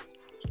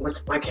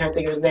I can't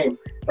think of his name.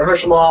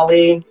 Mahershala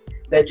Ali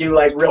that do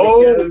like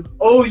really good.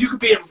 Oh, you could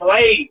be in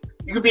Blade.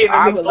 You could be in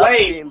the new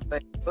Blade.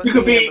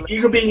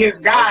 You could be his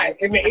guy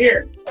in the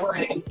ear.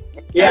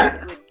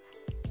 Yeah.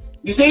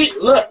 You see,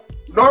 look,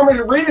 Norman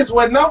Reedus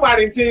wasn't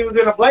nobody until he was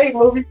in a Blade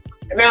movie,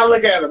 and now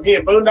look at him. He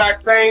in Boondock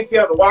Saints. He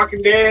on The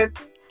Walking Dead.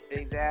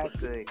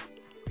 Exactly.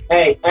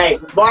 Hey,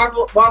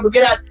 Marvel,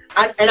 get out!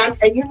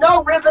 and you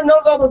know RZA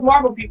knows all those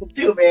Marvel people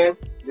too, man.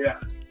 Yeah.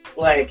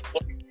 Like,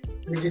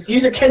 just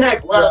use your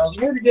connects, bro. Well,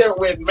 you need to get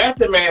with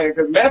Method Man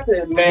because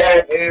Method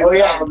Man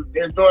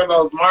is doing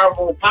those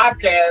Marvel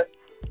podcasts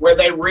where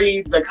they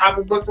read the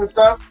comic books and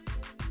stuff.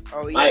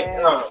 Oh yeah. Like,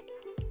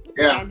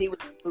 yeah. And he was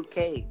Luke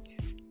Cage.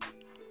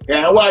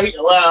 Yeah,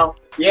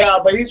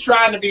 but he's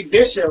trying to be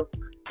Bishop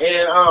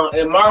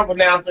in Marvel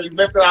now, so he's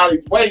lifting all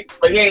these weights,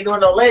 but he ain't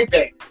doing no leg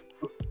days.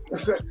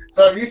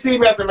 So if you see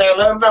Method Man,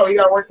 let him know he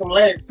gotta work some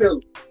legs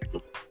too.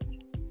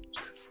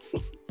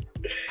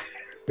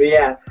 But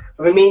yeah,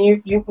 I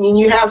mean,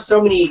 you have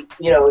so many,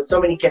 so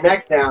many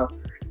connects now.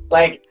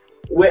 Like,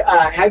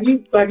 have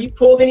you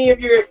pulled any of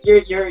your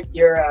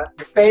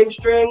fame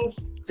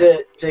strings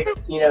to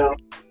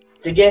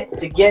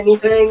get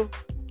anything?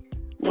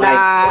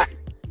 Nah,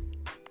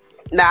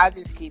 I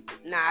just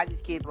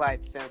keep life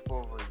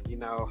simple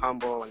and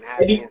humble and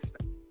happy and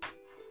stuff.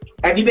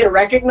 Have you been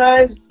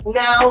recognized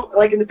now,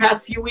 like in the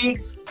past few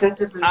weeks since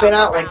this has been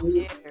out? Like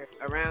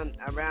around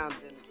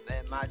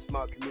in my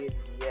small community,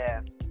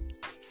 yeah.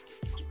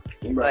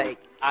 Like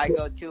I can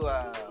go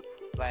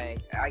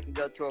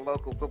to a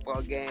local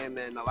football game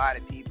and a lot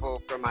of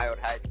people from my old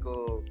high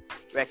school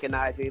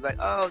recognize me, like,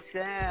 "Oh,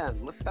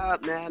 Sam, what's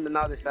up, man?" and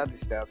all this other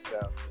stuff.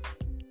 So,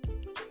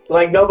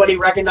 like, nobody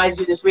recognized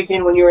you this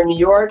weekend when you were in New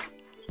York?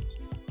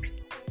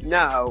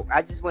 No,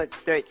 I just went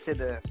straight to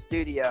the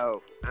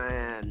studio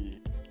and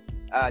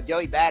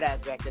Joey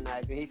Badass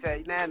recognized me. He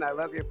said, "Man, I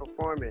love your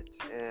performance,"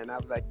 and I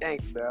was like,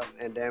 "Thanks, bro."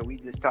 And then we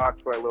just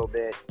talked for a little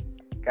bit,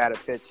 got a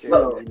picture,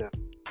 So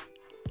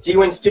you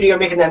went in studio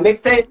making that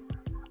mixtape?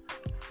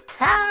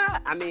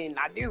 I mean,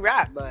 I do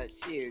rap, but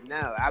shoot,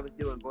 no, I was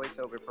doing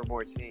voiceover for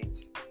more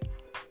scenes.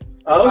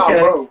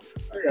 Okay. Oh,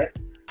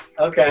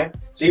 Okay.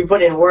 So you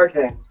put in work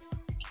then?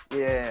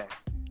 Yeah.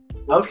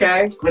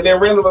 Okay. And then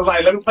RZA was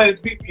like, "Let me play this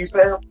beat for you,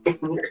 Sam."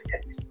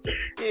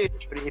 Dude,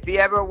 if he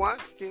ever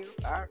wants to,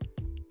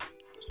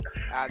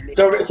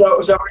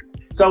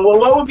 So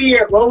what would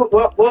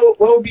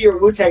be your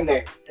Wu-Tang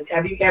name?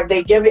 Have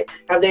they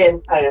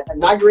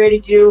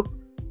inaugurated you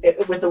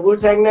with the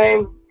Wu-Tang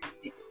name?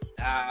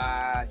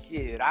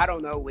 Shoot, I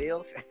don't know,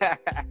 Wheels.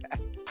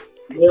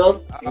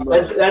 Wheels?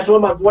 That's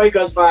what my boy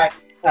goes by.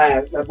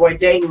 My boy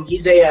Dayton,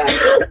 he's a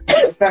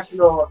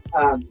professional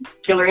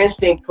Killer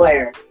Instinct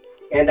player.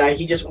 And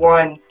he just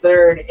won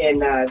third in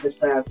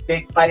this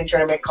big fighting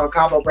tournament called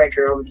Combo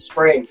Breaker over the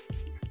spring.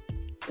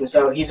 And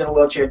so he's in a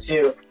wheelchair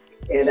too.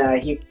 And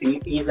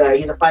he's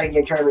a fighting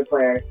game tournament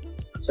player.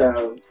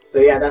 So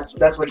yeah,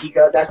 that's what he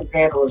got. That's his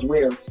handle is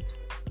Wheels.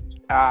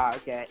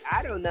 Okay.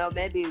 I don't know.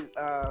 Maybe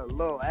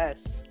Lil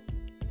S.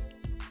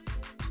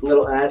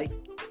 Little S.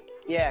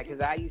 Yeah, because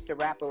I used to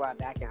rap a lot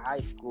back in high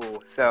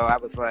school. So I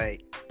was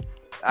like,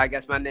 I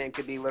guess my name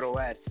could be Little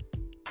S.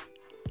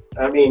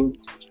 I mean,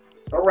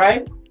 all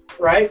right.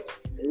 Right?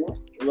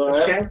 Little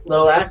S.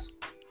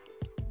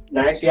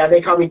 Nice. Yeah,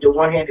 they call me the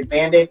one-handed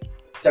bandit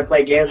because I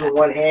play games with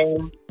one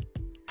hand.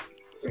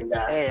 And,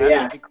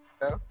 yeah.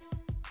 Cool,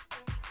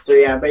 so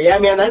yeah, but yeah,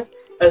 man, that's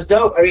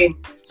dope. I mean,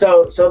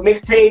 so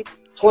mixtape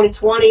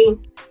 2020,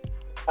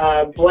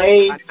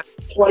 Blade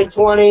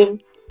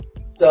 2020.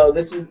 So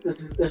this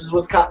is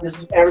what's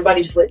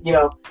everybody just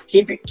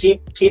keep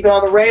it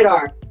on the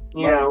radar.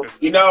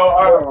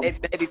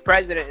 Maybe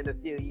president in a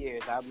few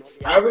years.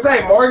 I would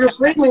say Morgan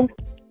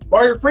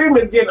Freeman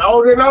is getting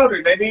older and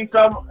older. They need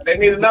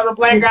another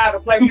black guy to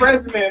play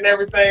president and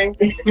everything.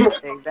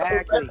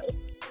 Exactly.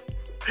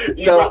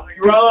 You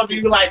roll up,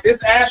 you be like,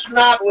 "This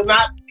astronaut will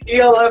not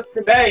kill us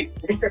today."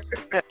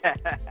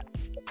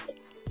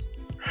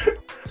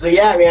 So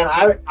yeah, man,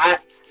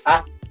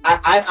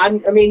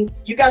 I mean,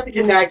 you got the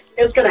connects.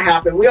 It's gonna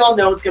happen. We all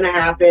know it's gonna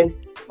happen.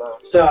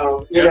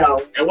 So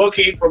and we'll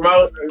keep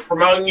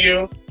promoting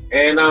you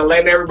and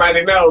letting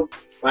everybody know.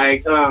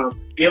 Like,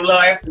 give Lil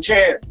S a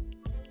chance.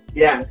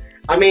 Yeah,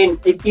 I mean,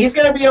 he's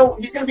gonna be on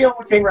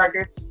Wu-Tang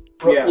Records.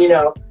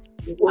 Yeah.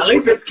 At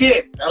least it's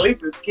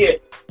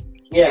Kid.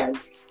 Yeah,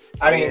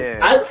 I mean,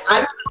 yeah.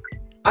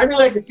 I'd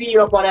really like to see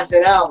you up on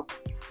SNL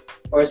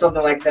or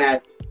something like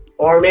that,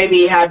 or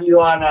maybe have you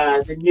on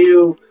the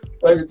new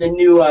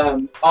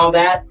All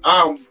That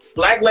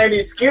Black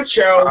Lady Skit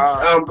Show.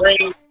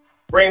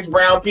 Brings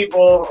brown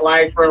people from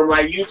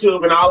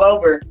YouTube and all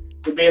over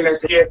to be in their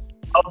skits.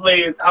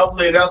 Hopefully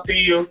they'll see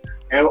you.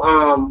 And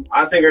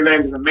I think her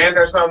name is Amanda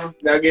or something.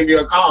 They'll give you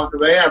a call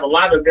because they have a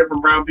lot of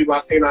different brown people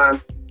I've seen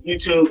on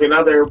YouTube and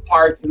other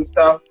parts and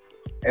stuff,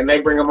 and they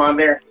bring them on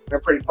there.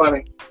 They're pretty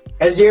funny.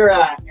 Has your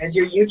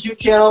YouTube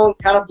channel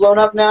kind of blown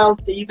up now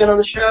that you've been on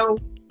the show?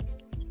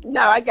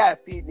 No, I got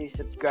a few new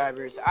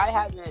subscribers. I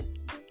haven't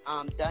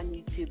done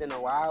YouTube in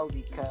a while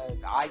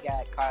because I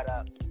got caught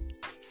up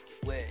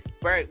with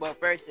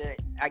first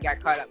I got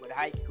caught up with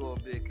high school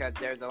because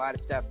there's a lot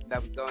of stuff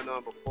that was going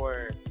on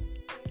before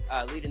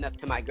leading up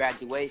to my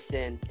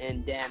graduation,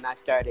 and then I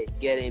started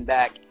getting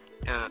back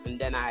and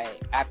then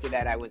after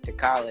that I went to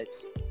college,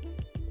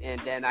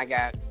 and then I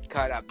got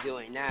caught up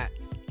doing that,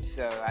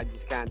 so I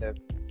just kind of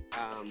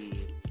I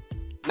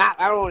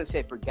don't want to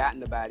say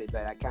forgotten about it,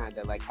 but I kind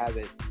of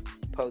haven't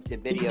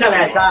posted videos. You done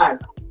that time.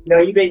 You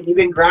know, you've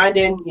been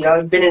grinding. You know,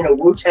 you've been in a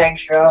Wu-Tang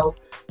show.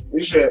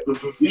 You should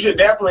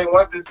definitely,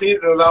 once the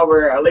season's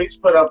over, at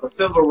least put up a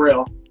sizzle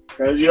reel.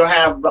 Because you'll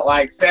have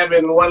like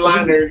 7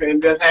 one-liners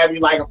and just have you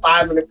like a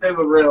 5-minute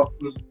sizzle reel.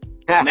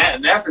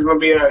 That's going to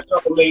be a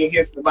couple million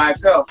hits by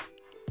itself.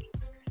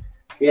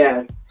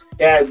 Yeah.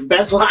 Yeah,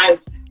 best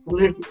lines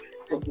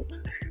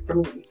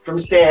from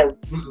Sam.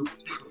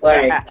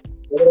 Like,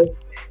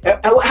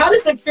 how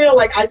does it feel?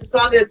 Like, I just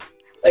saw this,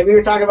 like, we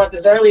were talking about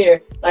this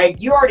earlier. Like,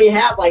 you already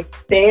have, like,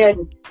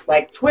 fan,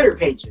 like, Twitter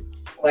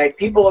pages. Like,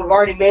 people have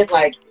already made,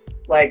 like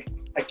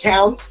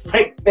accounts,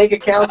 like, fake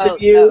accounts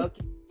of you.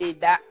 Okay.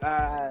 That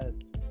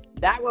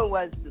one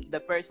was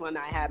the first one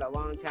I had a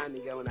long time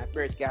ago when I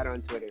first got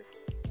on Twitter.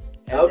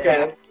 And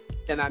okay.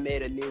 Then I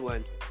made a new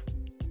one.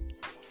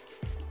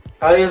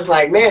 I was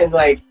like, man,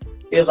 like,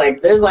 it was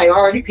like, there's like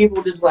already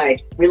people just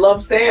like, we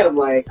love Sam.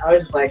 Like, I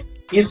was just like,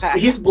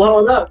 he's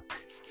blowing up.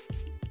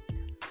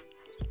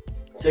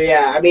 So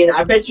yeah, I mean,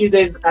 I bet you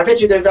there's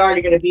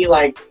already gonna be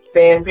like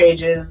fan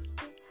pages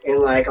and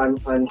like on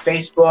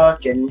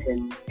Facebook and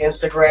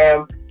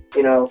Instagram,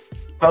 you know,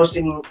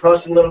 posting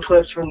little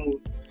clips from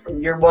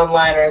your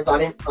one-liners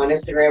on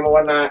Instagram or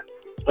whatnot.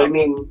 But I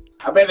mean,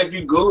 I bet if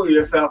you Google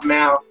yourself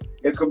now,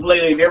 it's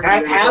completely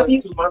different than it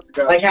was 2 months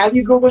ago. Like, have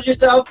you Googled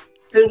yourself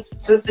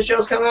since the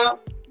show's come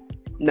out?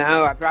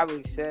 No, I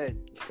probably should.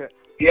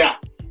 Yeah.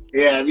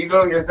 If you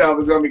Google yourself,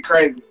 it's gonna be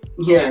crazy.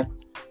 Yeah.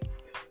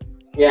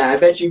 Yeah, I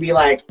bet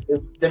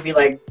there'd be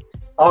like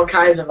all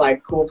kinds of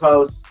like cool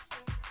posts,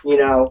 you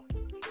know,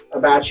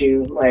 about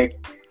you,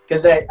 like,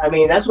 because I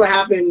mean that's what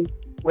happened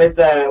with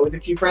a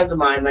few friends of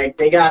mine. Like,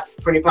 they got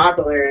pretty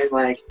popular and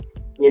like,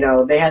 you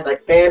know, they had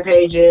like fan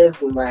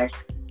pages and like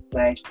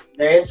their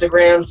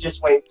Instagrams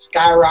just went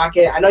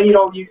skyrocket. I know you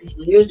don't use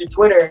your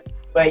Twitter,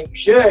 but you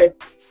should,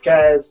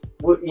 because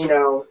you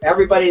know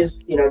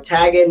everybody's, you know,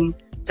 tagging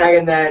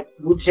that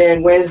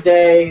Wu-Tang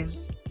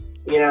Wednesdays,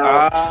 you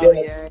know.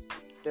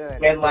 Yeah.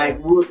 And like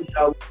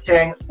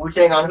Wu-Tang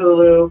on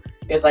Hulu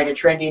is like a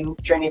trending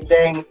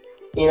thing,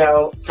 you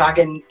know,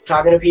 talking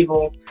to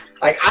people.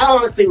 Like, I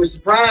honestly was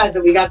surprised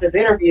that we got this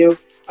interview.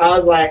 I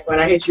was like, when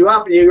I hit you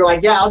up, and you were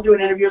like, yeah, I'll do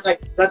an interview. It's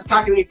like, let's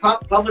talk to any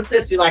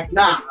publicists. You're like,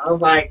 nah. I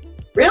was like,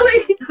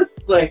 really?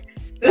 It's like,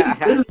 this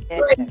is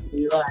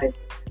crazy. Like, I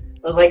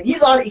was like,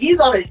 he's on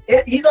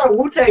a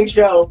Wu-Tang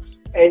show,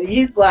 and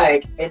he's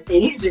like, and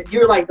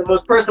you're like the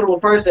most personable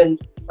person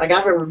like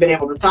I've ever been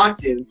able to talk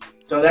to.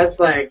 So that's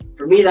like,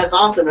 for me, that's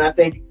awesome. And I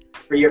think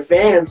for your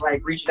fans,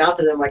 like reaching out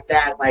to them like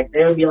that, like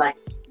they would be like,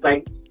 it's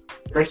like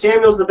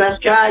Samuel's the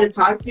best guy to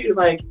talk to.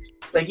 Like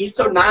he's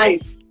so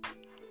nice,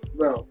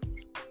 bro.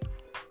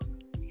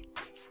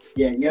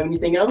 Yeah. You have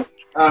anything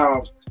else?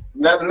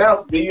 Nothing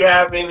else. Do you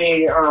have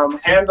any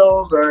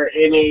handles or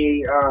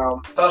any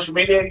social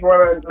media you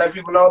want to let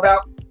people know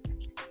about?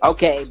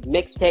 Okay,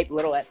 mixtape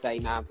Little Essay.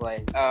 Nah, I'm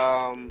playing.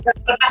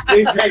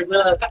 He's like,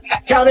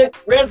 it's coming.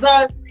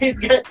 RZA, he's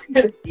good.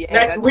 Yeah,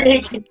 next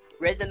week.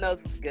 RZA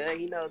knows what's good.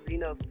 He knows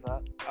what's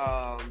up.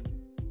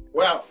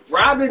 Well,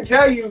 Rob didn't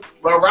tell you,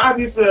 but Rob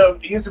used to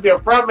be a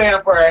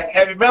frontman for a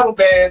heavy metal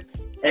band,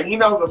 and he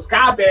knows a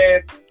ska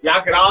band.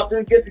 Y'all can all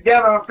three get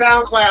together on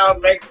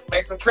SoundCloud, make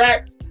some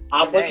tracks.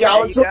 I'll put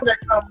y'all into it.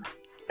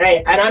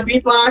 Hey, and I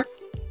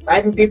beatbox.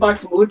 I've been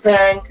beatboxing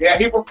Wu-Tang. Yeah,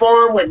 he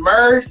performed with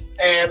Merce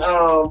and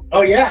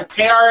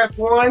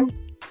KRS-One.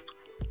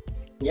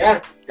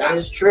 Yeah, that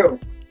is true.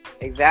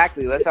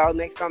 Exactly. Let's all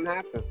make something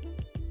happen.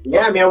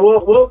 Yeah, man.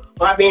 We'll.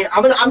 I mean,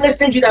 I'm gonna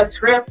send you that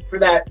script for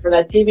that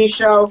TV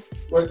show.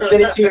 We'll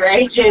send it to your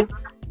agent.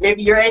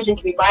 Maybe your agent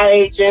can be my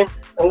agent,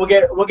 and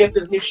we'll get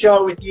this new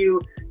show with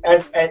you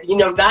as you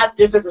know, not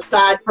just as a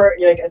side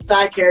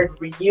character,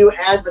 but you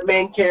as the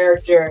main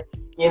character.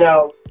 You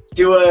know,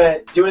 do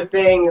a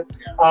thing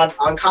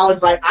on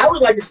college life. I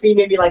would like to see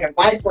maybe like a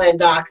Viceland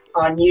doc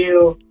on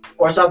you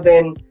or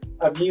something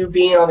of you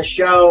being on the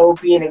show,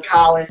 being in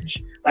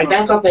college. Like,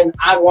 that's something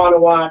I want to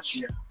watch.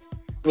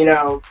 You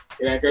know.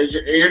 Yeah, because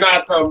you're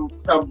not some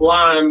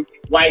blonde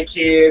white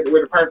kid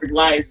with a perfect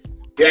life.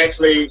 You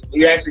actually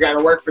got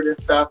to work for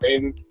this stuff,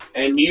 and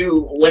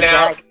you went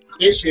out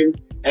auditioned,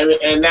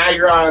 and now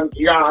you're on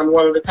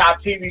one of the top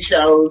TV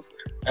shows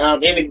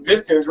in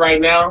existence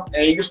right now,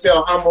 and you're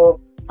still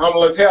humble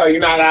as hell. You're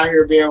not out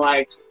here being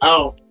like,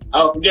 oh,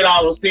 forget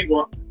all those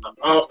people.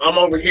 I'm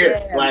over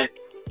here. Yeah. Like,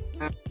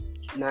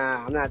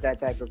 nah, I'm not that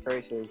type of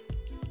person.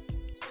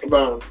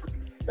 Boom.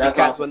 That's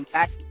awesome.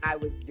 Back when I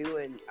was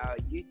doing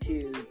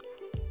YouTube,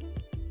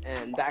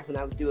 and back when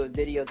I was doing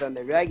videos on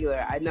the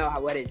regular, I know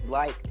what it's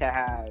like to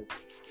have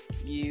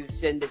you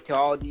send it to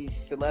all these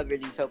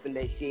celebrities hoping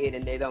they see it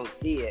and they don't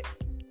see it.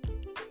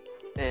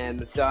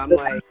 And so I'm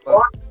like,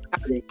 well,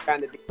 I'm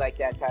trying to be like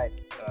that type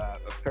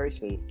of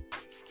person.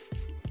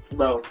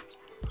 Bro.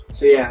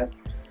 So yeah.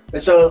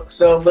 So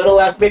Little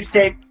Less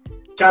mixtape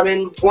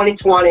coming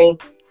 2020.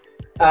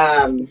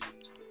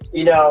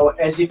 You know,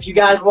 as if you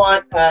guys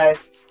want,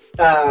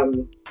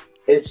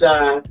 it's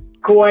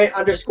Coy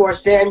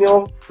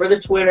 _Samuel for the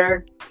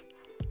Twitter.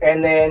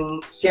 and then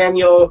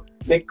Samuel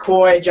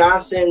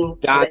McCoy-Johnson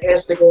for the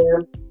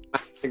Instagram.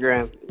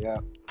 Instagram, yeah.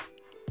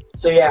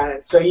 So yeah,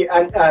 so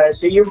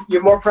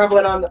you're more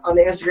prevalent on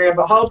the Instagram,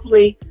 but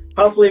hopefully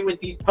with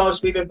these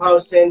posts we've been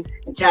posting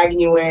and tagging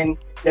you in,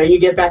 you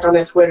get back on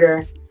that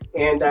Twitter.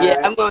 And yeah,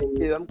 I'm going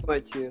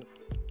to.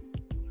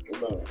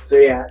 So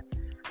yeah,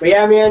 but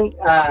yeah, man,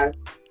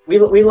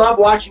 we love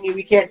watching you.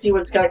 We can't see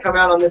what's gonna come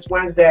out on this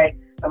Wednesday.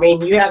 I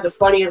mean, you had the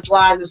funniest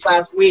line this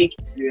last week.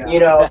 Yeah. You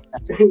know,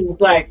 it's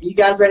like, you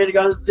guys ready to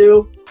go to the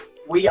zoo?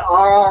 We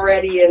are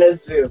already in a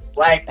zoo.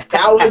 Like,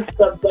 that was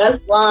the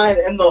best line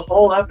in the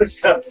whole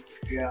episode.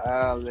 Yeah.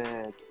 Oh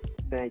man,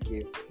 thank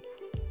you.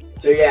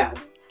 So yeah,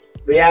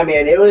 but yeah,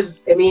 man, it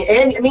was. And you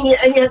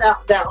had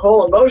that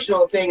whole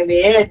emotional thing in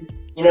the end.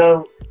 You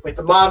know, with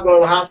the mom going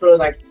to the hospital,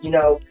 like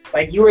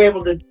you were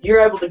able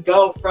to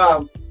go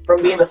from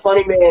being the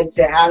funny man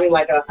to having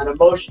like an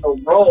emotional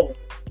role.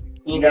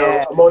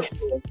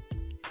 Emotional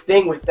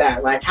thing with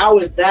that. Like, how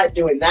was that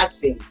doing that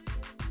scene?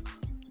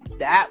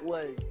 That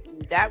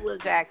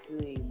was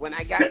actually when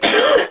I got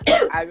there,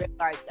 I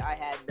realized I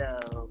had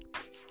to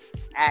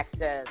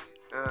access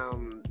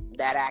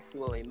that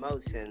actual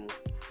emotion,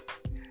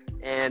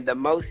 and the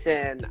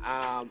emotion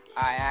I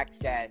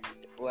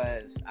accessed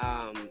was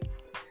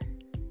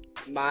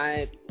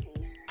my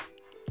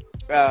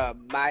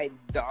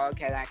dog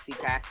had actually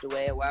passed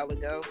away a while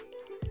ago.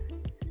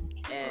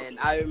 And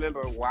I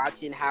remember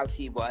watching how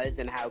she was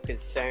and how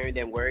concerned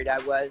and worried I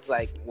was,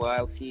 like,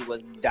 while she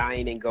was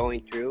dying and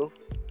going through.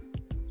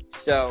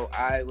 So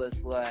I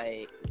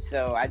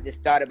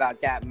just thought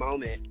about that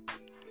moment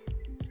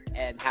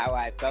and how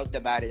I felt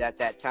about it at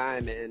that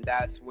time. And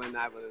that's when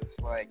I was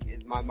like,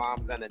 is my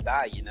mom gonna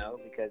die,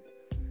 because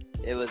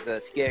it was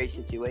a scary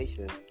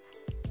situation.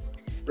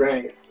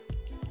 Right.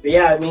 But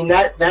yeah, I mean,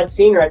 that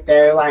scene right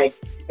there, like,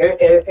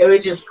 it was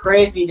just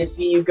crazy to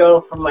see you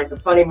go from, like, the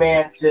funny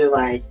man to,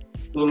 like,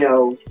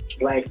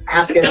 like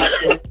asking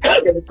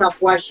the tough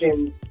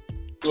questions,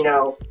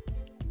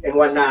 and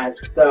whatnot.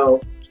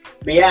 So,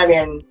 but yeah,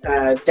 man,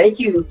 thank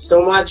you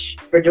so much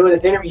for doing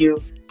this interview.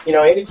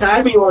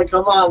 Anytime you want to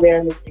come on,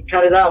 man, we can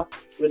cut it up.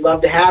 We'd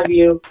love to have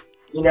you.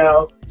 We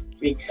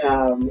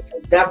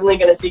definitely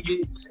gonna see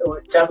you.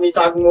 Definitely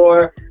talking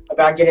more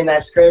about getting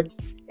that script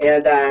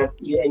and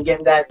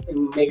getting that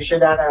and making sure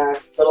that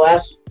Little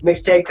S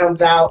mixtape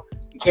comes out.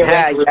 We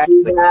can't wait to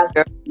review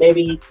that.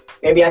 Maybe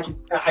I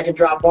can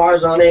drop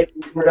bars on it.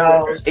 Who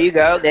knows? There you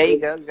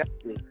go.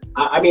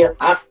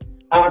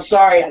 I'm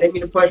sorry. I didn't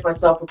mean to push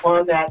myself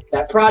upon that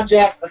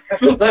project,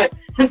 but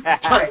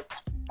it's fine.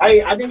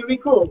 I think it'd be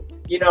cool.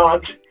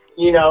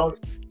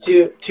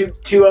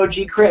 Two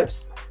OG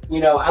Crips.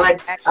 I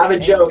have a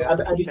joke. I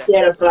do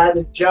stand up, so I have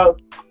this joke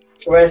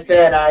where I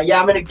said,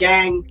 I'm in a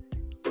gang.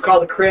 We're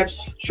called the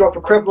Crips, short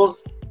for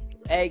Cripples.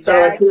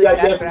 Exactly. So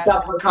I'm from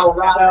South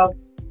Colorado.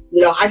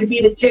 I could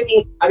be the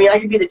Timmy. I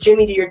could be the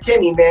Jimmy to your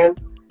Timmy, man.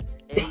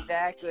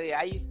 Exactly.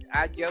 I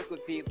joke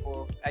with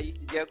people. I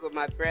used to joke with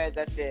my friends.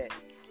 I said,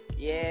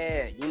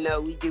 yeah,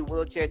 we do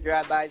wheelchair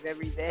drive-bys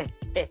every day.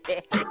 They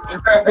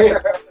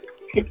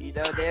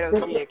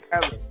don't see it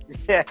coming.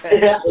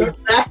 Yeah,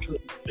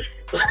 exactly.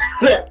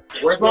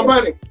 Where's my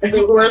money?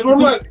 Where's my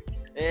money?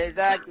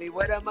 Exactly.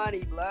 Where the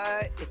money,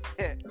 blood?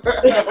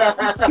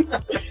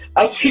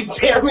 I see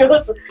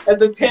Samuel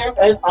as a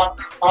parent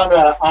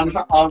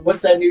on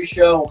what's that new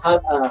show?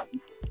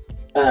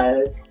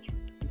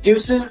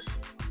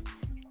 Deuces.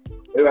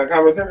 Is that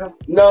Conversation?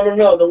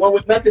 No, the one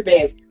with Method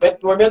Man.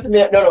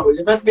 No, is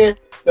it Method Man?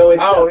 No,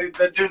 it's it's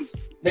The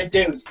Deuce. The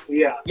Deuce.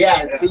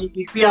 Yeah. So you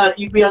could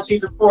be on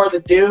season 4 of The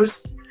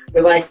Deuce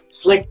with like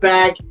slick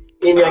back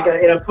in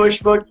a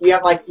push book. You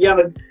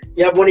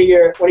have one of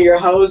your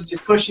hoes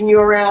just pushing you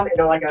around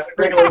in like a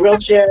regular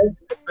wheelchair.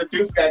 The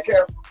Deuce got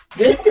canceled.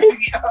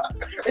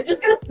 It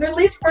just got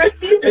released for a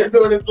season. They're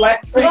doing its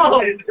last season.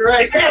 Oh,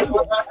 Right.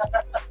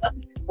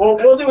 Well,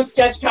 we'll do a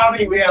sketch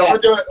comedy with that.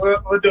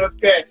 We'll do a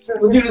sketch.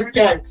 We'll do the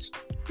sketch.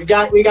 We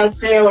got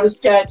Sam on a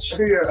sketch.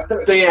 Yeah.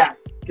 So yeah,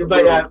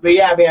 but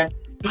yeah, man.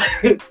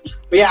 But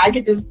yeah, I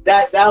could just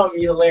that would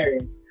be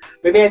hilarious.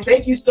 But man,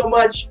 thank you so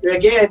much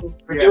again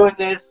for doing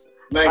this.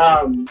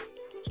 Thank you.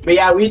 But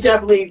yeah, we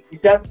definitely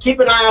keep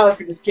an eye out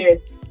for this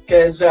kid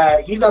because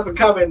he's up and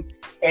coming,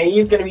 and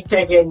he's gonna be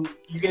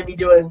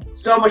doing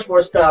so much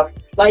more stuff.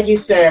 Like you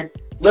said,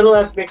 Little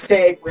S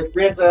mixtape with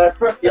RZA,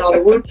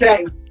 the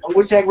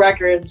Wu-Tang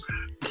records,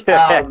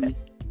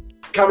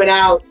 coming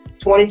out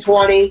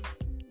 2020.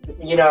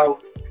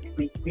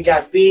 We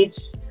got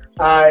beats.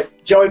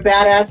 Joey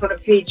Badass on a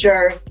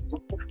feature.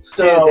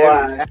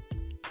 So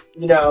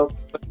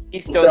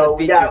so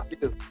we got.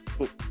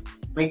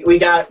 We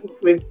got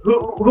who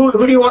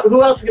do you want?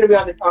 Who else is going to be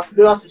on the?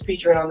 Who else is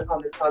featuring on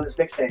this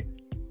mixtape?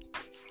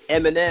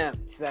 Eminem.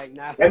 It's like,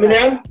 nah.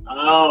 Eminem.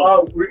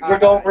 We're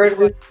going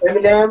with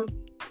Eminem.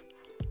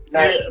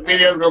 The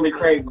video's gonna be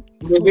crazy.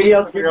 The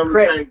video's gonna be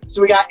crazy.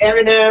 So we got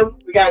Eminem.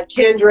 We got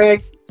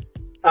Kendrick.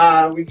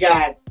 We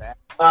got.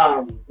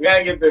 We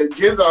gotta get the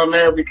Jizz on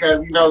there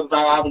because he knows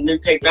about all the new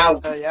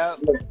technology.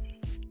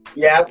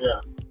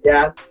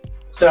 Yeah.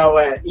 So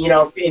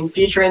in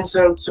featuring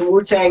some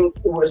Wu-Tang,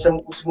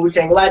 some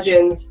Wu-Tang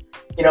legends.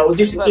 We'll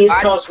do some East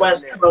Coast,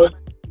 West Coast.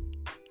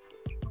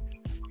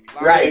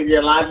 Right. Yeah,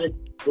 Logic.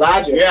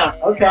 Logic. Yeah.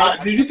 Okay.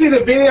 Did you see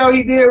the video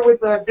he did with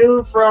the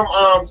dude from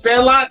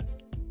Sandlot?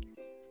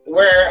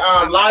 Where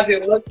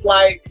Logic looks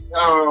like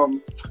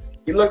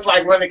he looks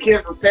like one of the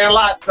kids from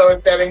Sandlot. So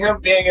instead of him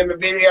being in the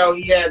video,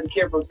 he had the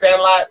kid from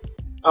Sandlot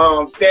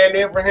stand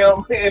in for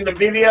him in the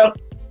video.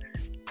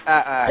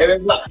 And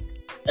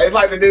it's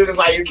like the dude is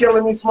like, "You're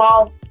killing me,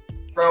 Smalls,"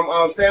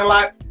 from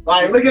Sandlot.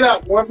 Like, look it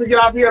up. Once we get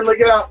off here, look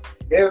it up.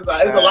 It's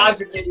a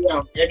Logic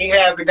video, and he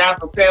has the guy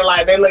from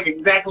Sandlot. They look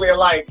exactly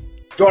alike.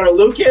 Jordan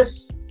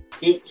Lucas,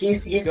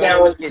 he's Jordan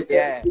down with Lucas,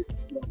 yeah.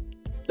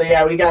 So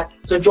yeah, we got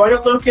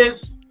Jordan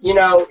Lucas,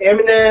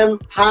 Eminem,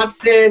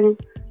 Hobson.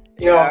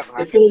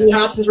 It's gonna be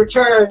Hobson's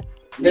return.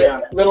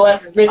 Yeah. Little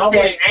S's mixtape. Oh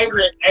wait,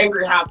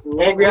 angry Hobson.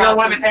 Angry we don't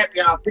Hobson. want a happy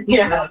Hobson.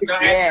 Yeah.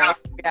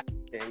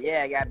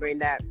 Yeah, gotta bring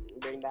that.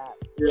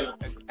 Yeah.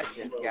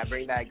 Aggressive. Gotta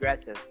bring that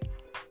aggressive.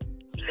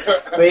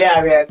 But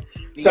yeah, man.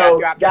 You So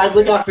gotta drop guys,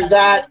 look out for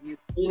that.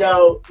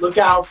 Look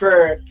out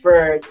for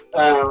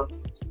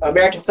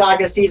American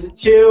Saga season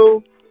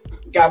 2.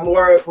 Got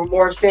more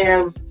of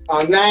Sam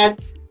on that.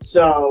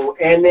 So,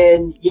 and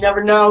then you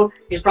never know,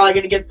 he's probably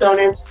gonna get thrown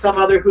into some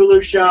other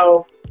Hulu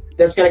show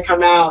that's gonna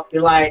come out.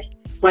 You're like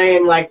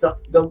playing like the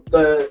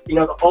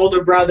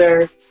older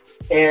brother,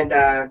 and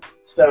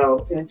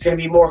so it's gonna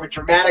be more of a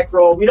dramatic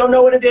role. We don't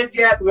know what it is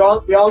yet. We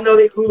all know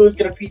that Hulu's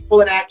gonna be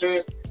pulling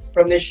actors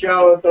from this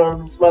show and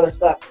throwing some other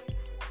stuff.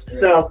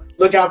 So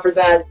look out for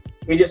that.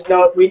 We just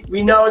know we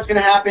know it's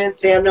gonna happen.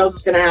 Sam knows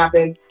it's gonna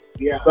happen.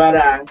 Yeah. But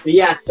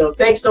yeah. So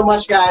thanks so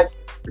much, guys,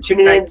 for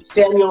tuning in.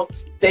 Samuel,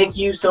 thank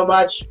you so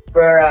much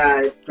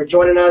for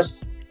joining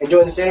us and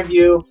doing this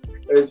interview.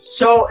 It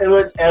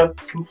was a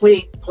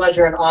complete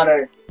pleasure and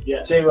honor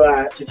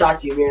to talk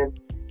to you, man.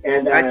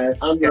 And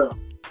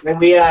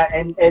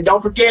and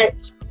don't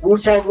forget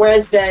Wu-Tang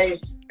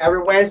Wednesdays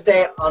every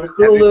Wednesday on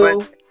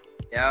Hulu.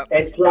 Yep.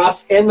 It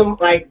drops in the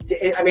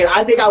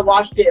I think I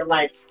watched it at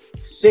like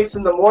 6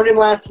 in the morning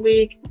last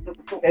week,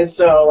 and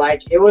so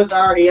it was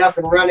already up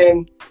and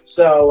running.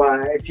 So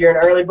if you're an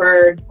early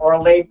bird or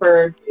a late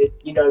bird,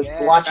 you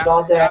can watch it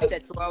all day. It dropped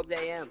at 12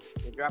 a.m.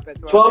 It dropped at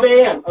 12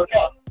 a.m.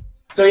 Okay.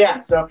 So yeah,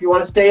 so if you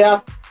want to stay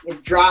up,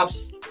 it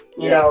drops.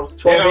 12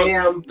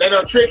 a.m. They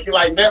don't trick you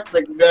like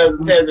Netflix does.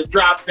 It says it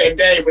drops that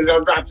day, but it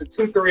don't drop to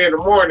 2-3 in the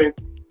morning.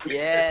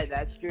 Yeah,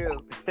 that's true.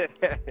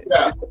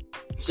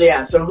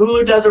 Yeah. So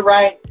Hulu does it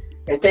right,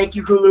 and thank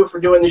you Hulu for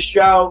doing the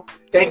show.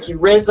 Thank you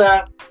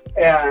RZA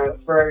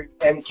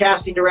and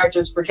casting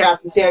directors for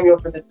casting Samuel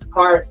for this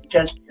part,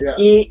 because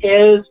he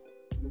is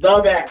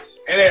the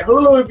best. And at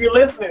Hulu, if you're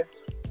listening,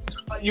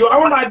 you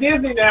own my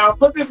Disney now.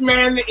 Put this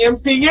man in the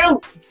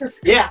MCU.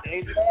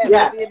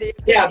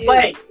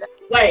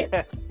 Play.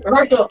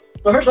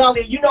 Rehearsal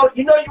Ali, you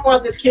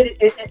want this kid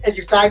as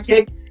your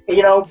sidekick.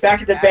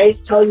 Back at the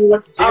base, telling you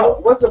what to do. Oh,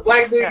 what's the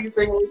black dude you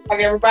think like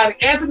everybody?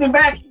 Anthony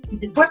Mackie.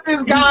 Put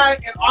this guy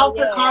in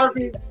Altered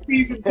Carbon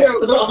season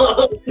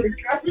 2.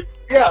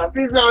 Yeah,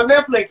 season on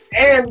Netflix,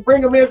 and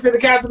bring him into the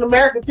Captain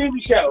America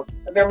TV show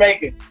that they're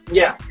making.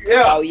 Yeah.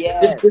 Oh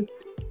yeah.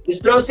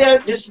 Just throw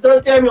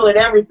Samuel in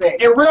everything.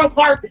 In real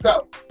parts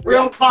though.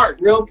 Real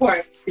parts. Yeah.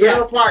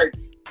 Real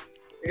parts.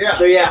 Yeah.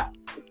 So yeah.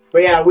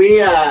 But yeah,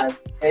 we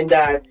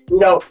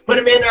put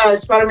him in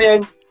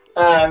Spider-Man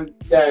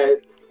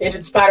Into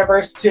the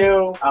Spider-Verse 2.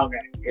 Okay.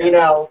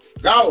 Yeah.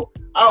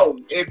 Oh,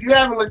 if you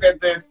haven't looked at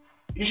this,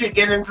 you should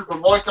get into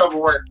some voiceover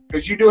work,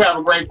 because you do have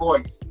a great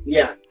voice.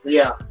 Yeah.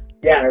 Yeah.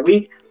 Yeah.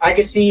 I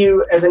could see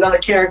you as another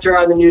character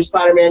on the new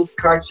Spider-Man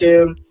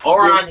cartoon.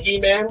 Or on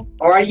He-Man.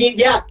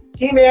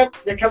 He-Man.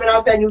 They're coming out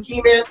with that new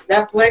He-Man,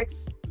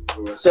 Netflix.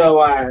 Yeah.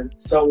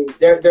 So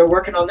they're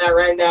working on that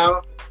right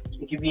now.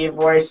 You could be a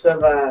voice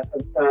of a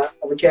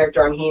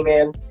character on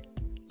He-Man.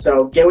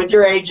 So get with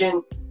your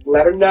agent,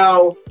 let her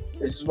know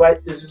this is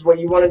what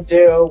you want to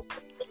do.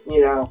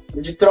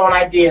 We're just throwing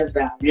ideas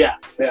out. Yeah.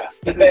 Yeah.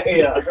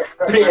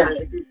 So yeah.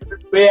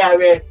 But yeah,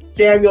 man.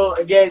 Samuel,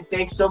 again,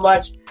 thanks so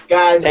much,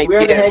 guys.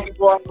 We're the Hangry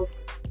Boys,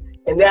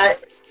 and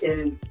that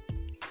is.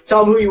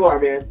 Tell them who you are,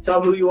 man.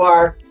 Tell them who you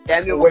are.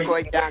 Samuel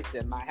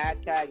McCoy-Johnson. My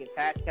hashtag is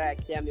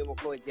 #Samuel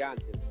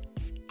McCoy-Johnson.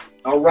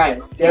 All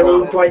right,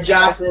 Samuel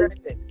McCoy-Johnson.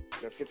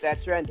 Let's get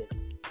that trending.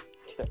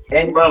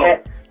 And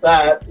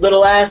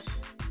Little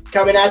S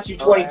coming at you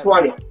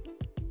 2020.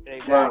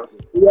 Exactly.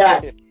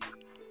 Yeah.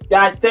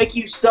 Guys, thank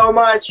you so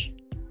much.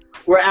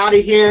 We're out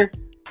of here.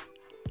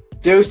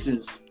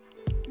 Deuces.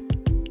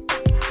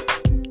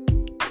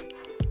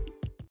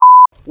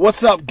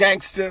 What's up,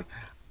 gangster?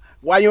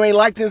 Why you ain't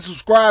liked and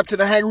subscribed to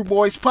the Hangry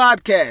Boys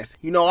podcast?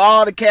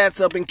 All the cats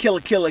up in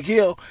Killer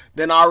Hill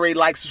then already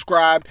liked,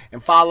 subscribed,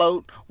 and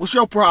followed. What's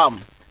your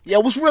problem? Yeah,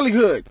 what's really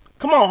hood?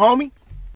 Come on, homie.